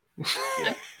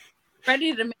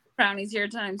ready to make brownies here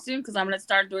anytime soon, because I'm going to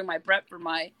start doing my prep for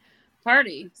my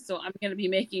party. So I'm going to be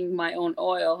making my own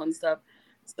oil and stuff.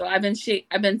 So I've been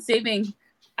saving.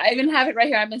 I even have it right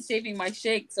here. I've been saving my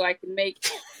shake so I can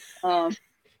make oil.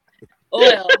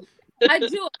 I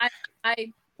do.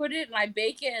 I put it and I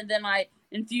bake it, and then I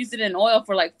infuse it in oil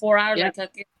for like 4 hours. Yep. I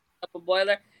cook it up a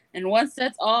boiler, and once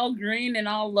that's all green and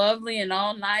all lovely and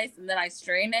all nice, and then I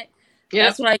strain it. Yep.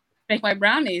 That's what I make my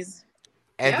brownies.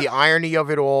 And the irony of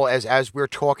it all, as we're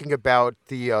talking about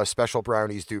the special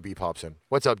brownies, Doobie pops in.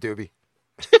 What's up, Doobie?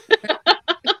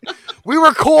 We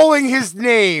were calling his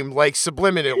name, like,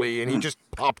 subliminally, and he just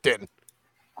popped in.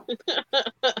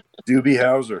 Doobie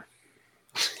Hauser.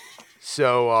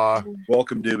 So,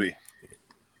 welcome, Doobie.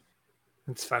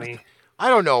 It's funny. I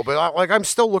don't know, but I'm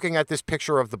still looking at this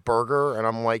picture of the burger, and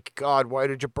I'm like, God, why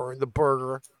did you burn the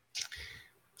burger?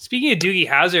 Speaking of Doogie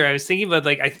Howser, I was thinking about,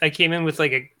 like, I came in with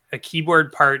like a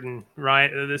keyboard part, and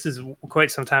Ryan, this is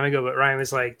quite some time ago, but Ryan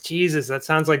was like, Jesus, that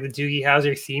sounds like the Doogie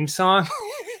Howser theme song.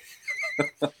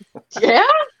 Yeah.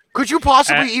 Could you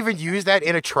possibly even use that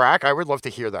in a track? I would love to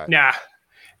hear that. Nah.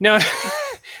 No.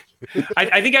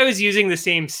 I think I was using the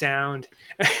same sound.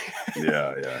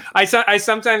 Yeah. I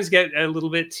sometimes get a little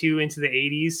bit too into the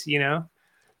 80s,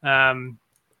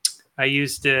 I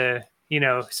used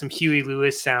some Huey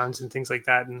Lewis sounds and things like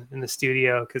that in the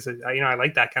studio, because I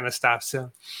like that kind of stuff. So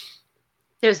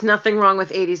there's nothing wrong with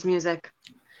 80s music.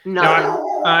 Nothing.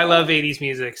 No, I love 80s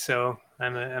music, so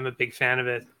I'm a big fan of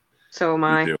it. So am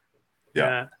I.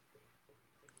 Yeah.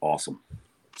 Awesome.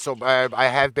 So I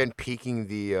have been peeking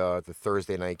the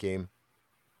Thursday night game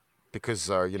because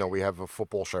we have a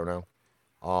football show now,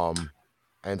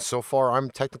 and so far I'm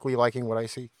technically liking what I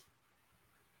see.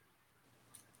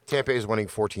 Tampa is winning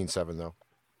 14-7 though,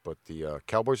 but the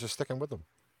Cowboys are sticking with them.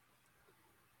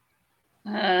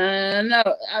 No,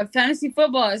 fantasy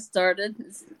football has started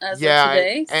as of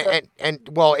today. And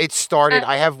well, it started.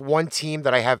 I have one team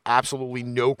that I have absolutely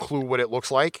no clue what it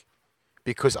looks like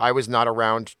because I was not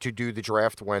around to do the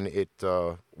draft when it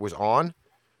was on,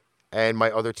 and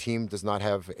my other team does not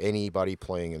have anybody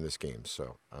playing in this game,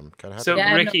 so I'm kind of happy.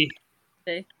 So Ricky,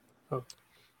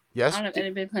 Yes. I don't have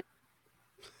anybody playing.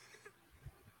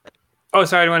 Oh,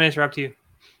 sorry, I don't want to interrupt you.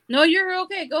 No, you're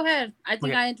okay. Go ahead. I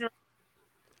think I interrupted.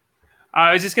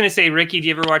 I was just going to say, Ricky, do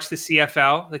you ever watch the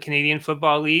CFL, the Canadian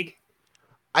Football League?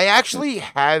 I actually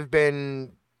have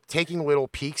been taking little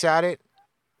peeks at it.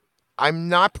 I'm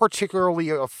not particularly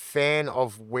a fan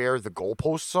of where the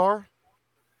goalposts are.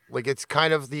 Like, it's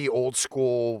kind of the old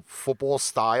school football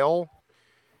style.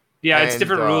 Yeah, it's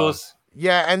different rules.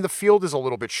 Yeah, and the field is a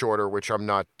little bit shorter, which I'm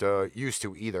not used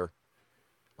to either.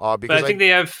 But I think they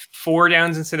have 4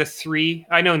 downs instead of 3.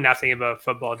 I know nothing about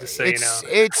football, just so you know.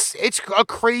 It's a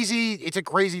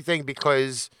crazy thing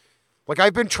because, like,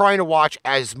 I've been trying to watch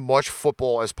as much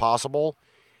football as possible,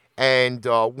 and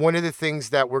one of the things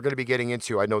that we're going to be getting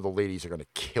into, I know the ladies are going to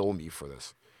kill me for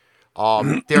this.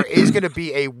 There is going to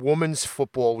be a women's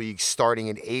football league starting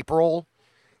in April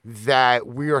that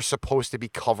we are supposed to be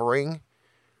covering,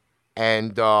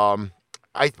 and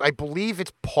I believe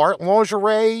it's part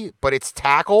lingerie, but it's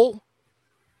tackle.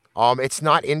 It's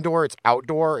not indoor, it's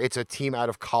outdoor. It's a team out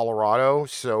of Colorado,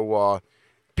 so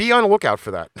be on the lookout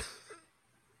for that.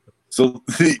 So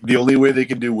the only way they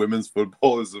can do women's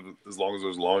football is as long as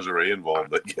there's lingerie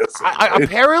involved, I guess.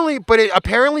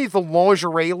 Apparently the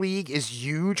lingerie league is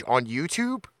huge on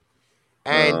YouTube,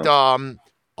 and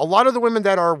a lot of the women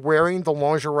that are wearing the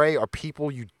lingerie are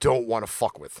people you don't want to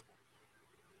fuck with.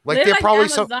 Like they're probably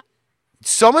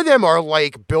some of them are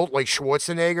like built like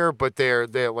Schwarzenegger, but they're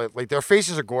like their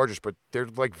faces are gorgeous, but they're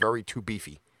like very too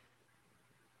beefy.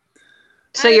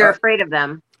 So you're afraid of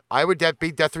them? I would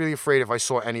be definitely afraid if I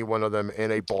saw any one of them in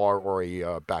a bar or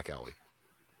a back alley.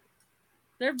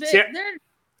 They're big. They're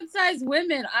good-sized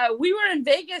women. We were in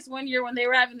Vegas one year when they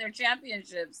were having their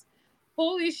championships.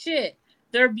 Holy shit.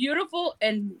 They're beautiful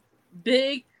and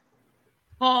big,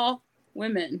 tall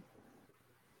women.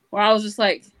 Where I was just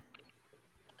like...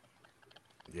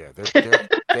 Yeah,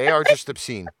 they are just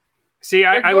obscene. See,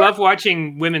 I love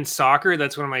watching women's soccer.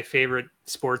 That's one of my favorite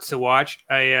sports to watch.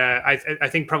 I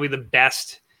think probably the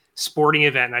best sporting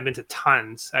event, and I've been to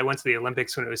tons. I went to the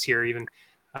Olympics when it was here, even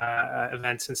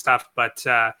events and stuff. But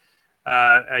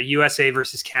USA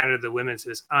versus Canada, the women's,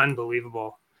 is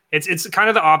unbelievable. It's kind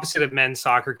of the opposite of men's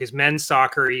soccer, because men's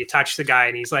soccer, you touch the guy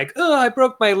and he's like, "Oh, I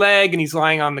broke my leg," and he's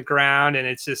lying on the ground, and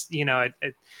it's just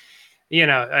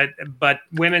but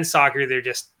women's soccer, they're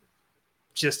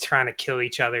just trying to kill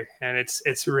each other, and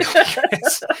it's really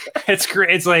it's great.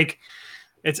 It's like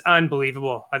it's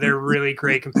unbelievable. They're really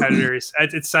great competitors.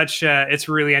 It's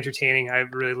really entertaining. I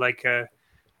really like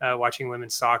watching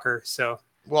women's soccer. So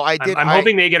I'm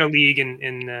hoping they get a league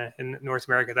in North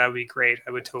America. That would be great.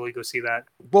 I would totally go see that.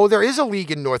 Well, there is a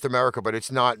league in North America, but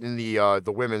it's not in the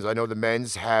women's. I know the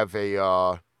men's have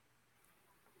a.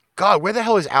 God, where the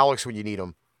hell is Alex when you need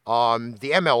him?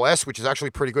 The MLS, which is actually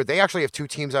pretty good. They actually have 2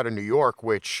 teams out of New York,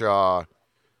 which I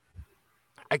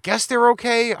guess they're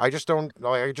okay. I just don't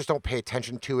pay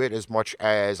attention to it as much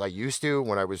as I used to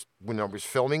when I was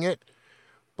filming it.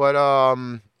 But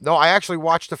no, I actually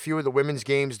watched a few of the women's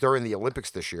games during the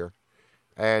Olympics this year,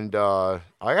 and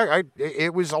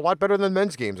it was a lot better than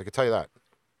men's games. I can tell you that.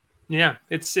 Yeah,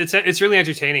 it's really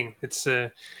entertaining. It's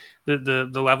the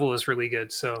level is really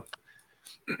good. So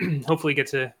hopefully get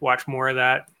to watch more of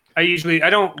that. I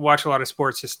don't watch a lot of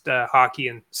sports, just hockey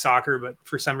and soccer, but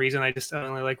for some reason I just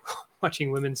only like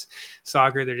watching women's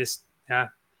soccer. They're just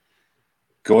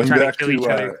going back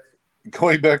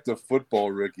to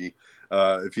football, Ricky.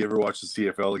 If you ever watch the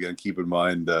CFL again, keep in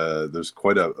mind there's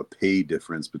quite a pay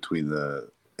difference between the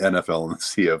NFL and the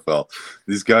CFL.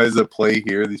 These guys that play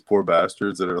here, these poor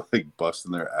bastards that are like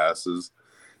busting their asses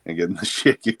and getting the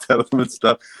shit kicked out of them and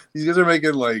stuff. These guys are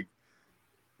making like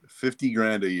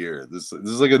 $50,000 a year. This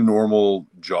is like a normal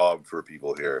job for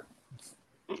people here.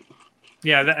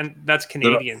 Yeah, and that's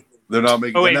Canadian. They're not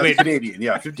making. Wait. Canadian.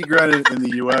 Yeah, $50,000 in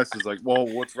the U.S. is like, well,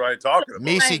 what's Ryan talking about?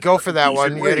 Misi, go for that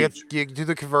one. You do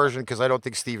the conversion because I don't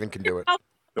think Steven can do it.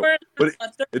 But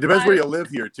it depends where you live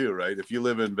here too, right? If you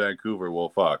live in Vancouver, well,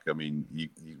 fuck. I mean,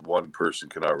 one person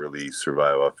cannot really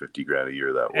survive off 50 grand a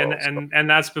year that well. And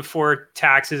that's before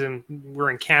taxes, and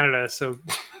we're in Canada, so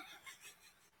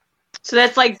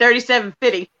that's like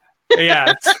 $37.50.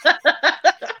 yeah.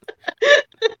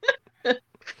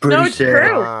 No, it's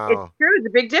true. Wow. It's true. It's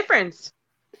a big difference.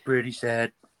 Pretty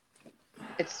sad.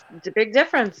 It's a big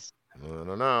difference. I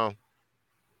don't know.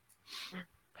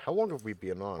 How long have we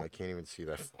been on? I can't even see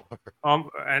that far.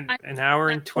 An hour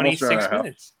and 26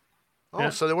 minutes. Oh, Yeah.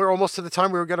 so then we're almost to the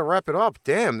time we were going to wrap it up.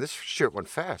 Damn, this shit went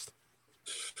fast.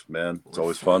 Man, it's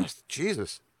always fun.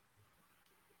 Jesus.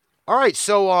 All right,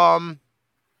 so I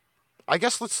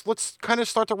guess let's kind of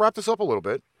start to wrap this up a little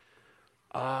bit.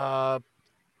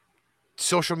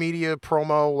 Social media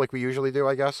promo like we usually do,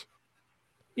 I guess.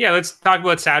 Yeah, let's talk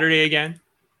about Saturday again.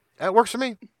 That works for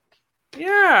me.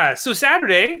 Yeah, so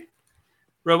Saturday,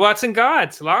 Robots and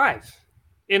Gods live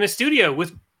in a studio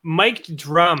with mic'd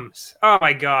drums. Oh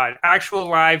my God, actual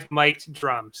live mic'd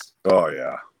drums. Oh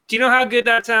yeah. Do you know how good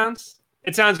that sounds?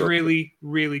 It sounds really,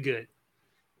 really good.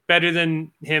 Better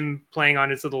than him playing on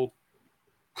his little.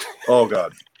 Oh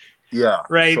God. Yeah.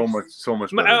 Right. So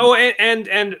much better. Oh,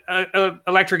 and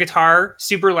electric guitar,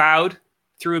 super loud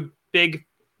through a big,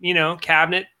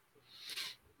 cabinet,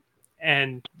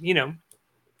 and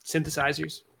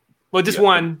synthesizers. Well, just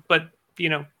one, but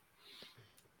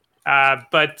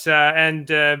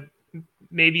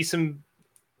maybe some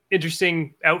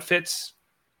interesting outfits.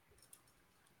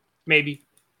 Maybe.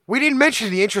 We didn't mention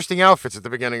the interesting outfits at the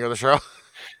beginning of the show.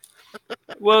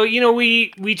 Well,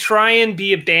 we try and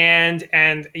be a band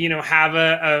and, have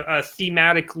a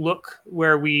thematic look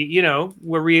where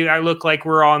I look like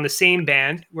we're all in the same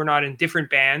band. We're not in different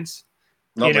bands.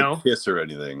 Not like Kiss or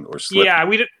anything or Slip. Yeah,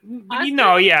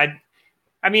 yeah.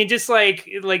 I mean, just like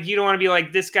you don't want to be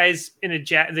like this guy's in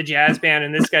the jazz band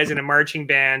and this guy's in a marching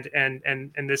band and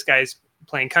this guy's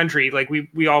playing country. Like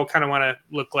we all kind of want to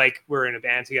look like we're in a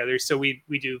band together. So we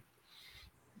do,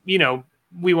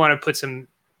 we want to put some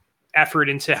effort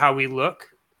into how we look,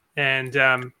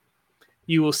 and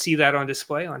you will see that on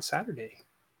display on Saturday.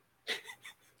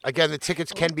 Again, the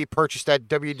tickets can be purchased at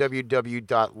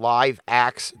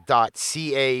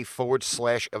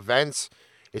www.liveax.ca/events.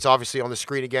 It's obviously on the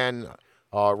screen again.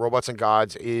 Robots and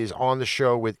Gods is on the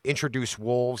show with Introduce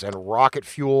Wolves and Rocket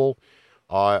Fuel.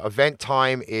 Event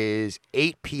time is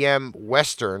 8 p.m.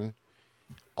 Western,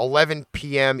 11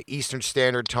 p.m. Eastern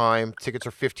Standard Time. Tickets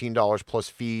are $15 plus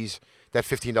fees. That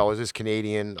 $15 is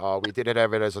Canadian. We did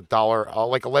have it as $1,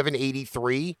 like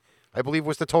 $11.83, I believe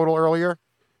was the total earlier.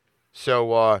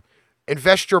 So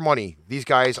invest your money. These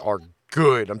guys are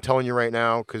good. I'm telling you right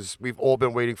now, because we've all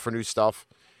been waiting for new stuff,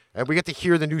 and we get to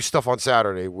hear the new stuff on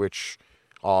Saturday, which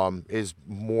is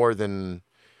more than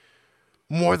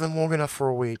long enough for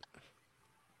a wait.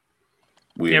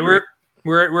 We're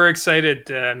excited.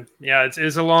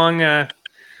 It's a long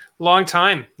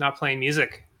time not playing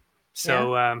music.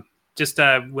 So just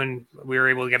when we were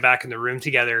able to get back in the room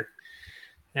together,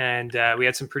 and we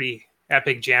had some pretty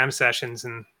epic jam sessions,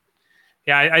 and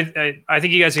I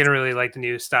think you guys are gonna really like the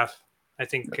new stuff. I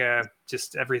think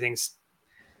just everything's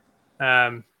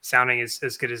sounding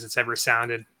as good as it's ever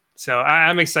sounded. So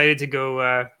I'm excited to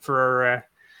go to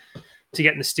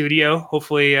get in the studio.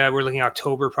 Hopefully, we're looking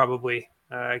October probably,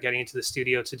 getting into the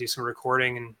studio to do some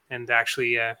recording and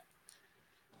actually,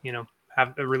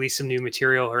 release some new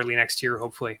material early next year,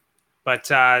 hopefully.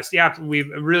 But we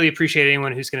really appreciate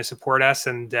anyone who's going to support us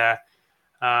and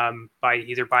by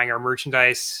either buying our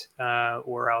merchandise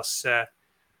or else,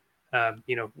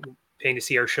 paying to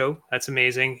see our show. That's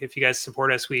amazing. If you guys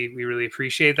support us, we really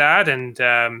appreciate that. And,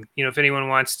 if anyone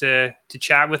wants to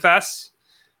chat with us,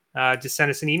 just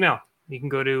send us an email. You can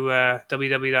go to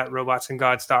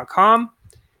www.robotsandgods.com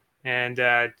and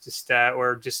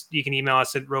you can email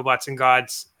us at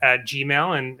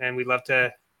robotsandgods@gmail.com, and we'd love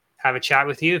to have a chat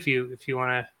with you if you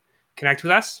want to connect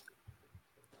with us.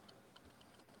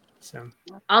 So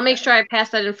I'll make sure I pass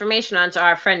that information on to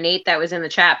our friend Nate that was in the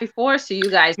chat before, so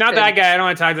you guys. Not that guy. I don't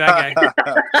want to talk to that guy.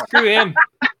 Screw him.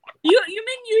 You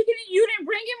mean you didn't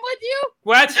bring him with you?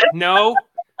 What? No.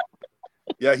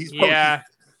 Yeah,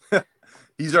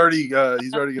 he's already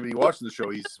gonna be watching the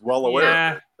show. He's well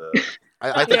aware of it.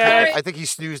 I think he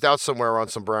snoozed out somewhere on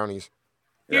some brownies.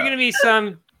 You're gonna be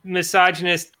some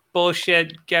misogynist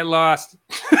bullshit. Get lost.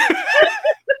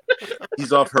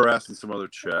 He's off harassing some other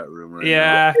chat room right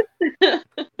now.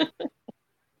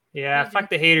 Yeah, fuck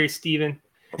the haters, Steven.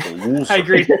 I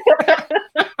agree.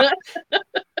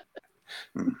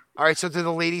 All right, so do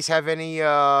the ladies have any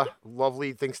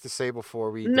lovely things to say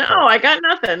before we depart? No, I got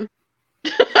nothing.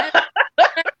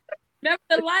 Never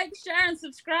to like, share, and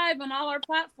subscribe on all our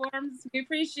platforms. We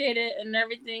appreciate it and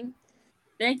everything.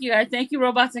 Thank you, guys. Thank you,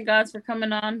 Robots and Gods, for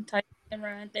coming on. Tyson and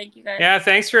Ryan, thank you, guys. Yeah,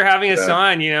 thanks for having us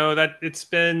on. That it's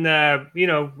been,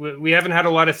 we haven't had a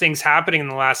lot of things happening in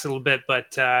the last little bit,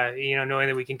 but, knowing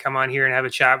that we can come on here and have a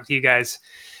chat with you guys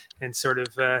and sort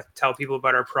of tell people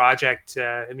about our project,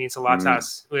 it means a lot to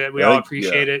us. We all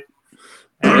appreciate it.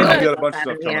 And we got a bunch of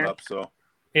stuff coming up, so.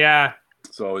 Yeah.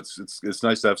 So it's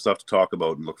nice to have stuff to talk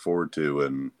about and look forward to,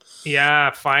 and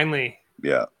finally.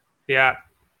 Yeah.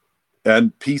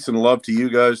 And peace and love to you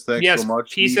guys. Thanks so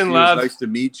much. Peace and love. Nice to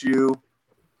meet you,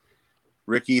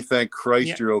 Ricky. Thank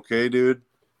Christ you're okay, dude.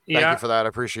 Thank you for that. I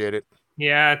appreciate it.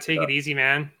 Yeah, take it easy,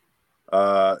 man.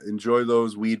 Enjoy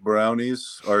those weed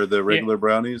brownies or the regular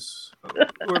brownies.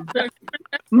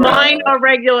 Mine are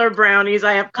regular brownies.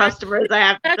 I have customers. I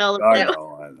have to tell them. I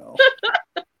know.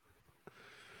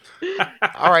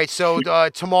 All right, so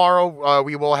tomorrow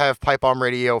we will have Pipebomb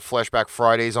Radio Flashback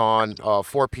Fridays on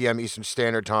 4 p.m. Eastern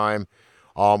Standard Time.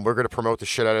 We're going to promote the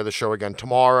shit out of the show again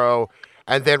tomorrow,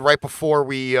 and then right before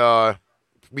we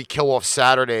kill off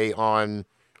Saturday on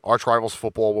Arch Rivals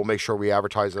Football, we'll make sure we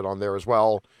advertise it on there as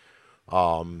well.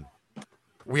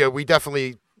 We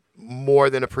definitely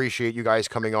more than appreciate you guys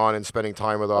coming on and spending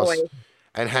time with us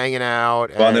and hanging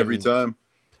out. Fun every time.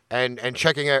 And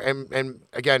checking out, and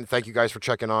again, thank you guys for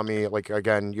checking on me. Like,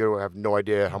 again, you have no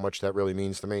idea how much that really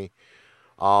means to me.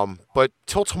 But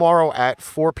till tomorrow at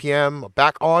 4 p.m.,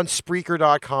 back on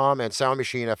Spreaker.com and Sound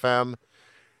Machine FM,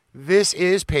 this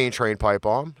is Pain Train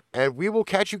Pipebomb, and we will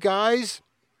catch you guys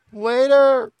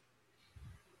later.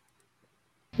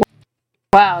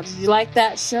 Wow, did you like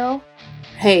that show?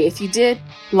 Hey, if you did,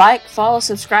 like, follow,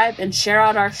 subscribe, and share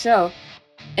out our show.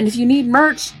 And if you need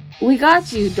merch, we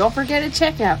got you. Don't forget to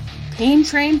check out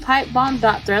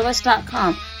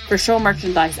paintrainpipebomb.threadless.com for show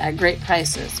merchandise at great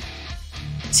prices.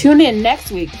 Tune in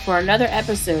next week for another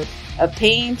episode of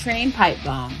Pain Train Pipe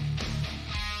Bomb.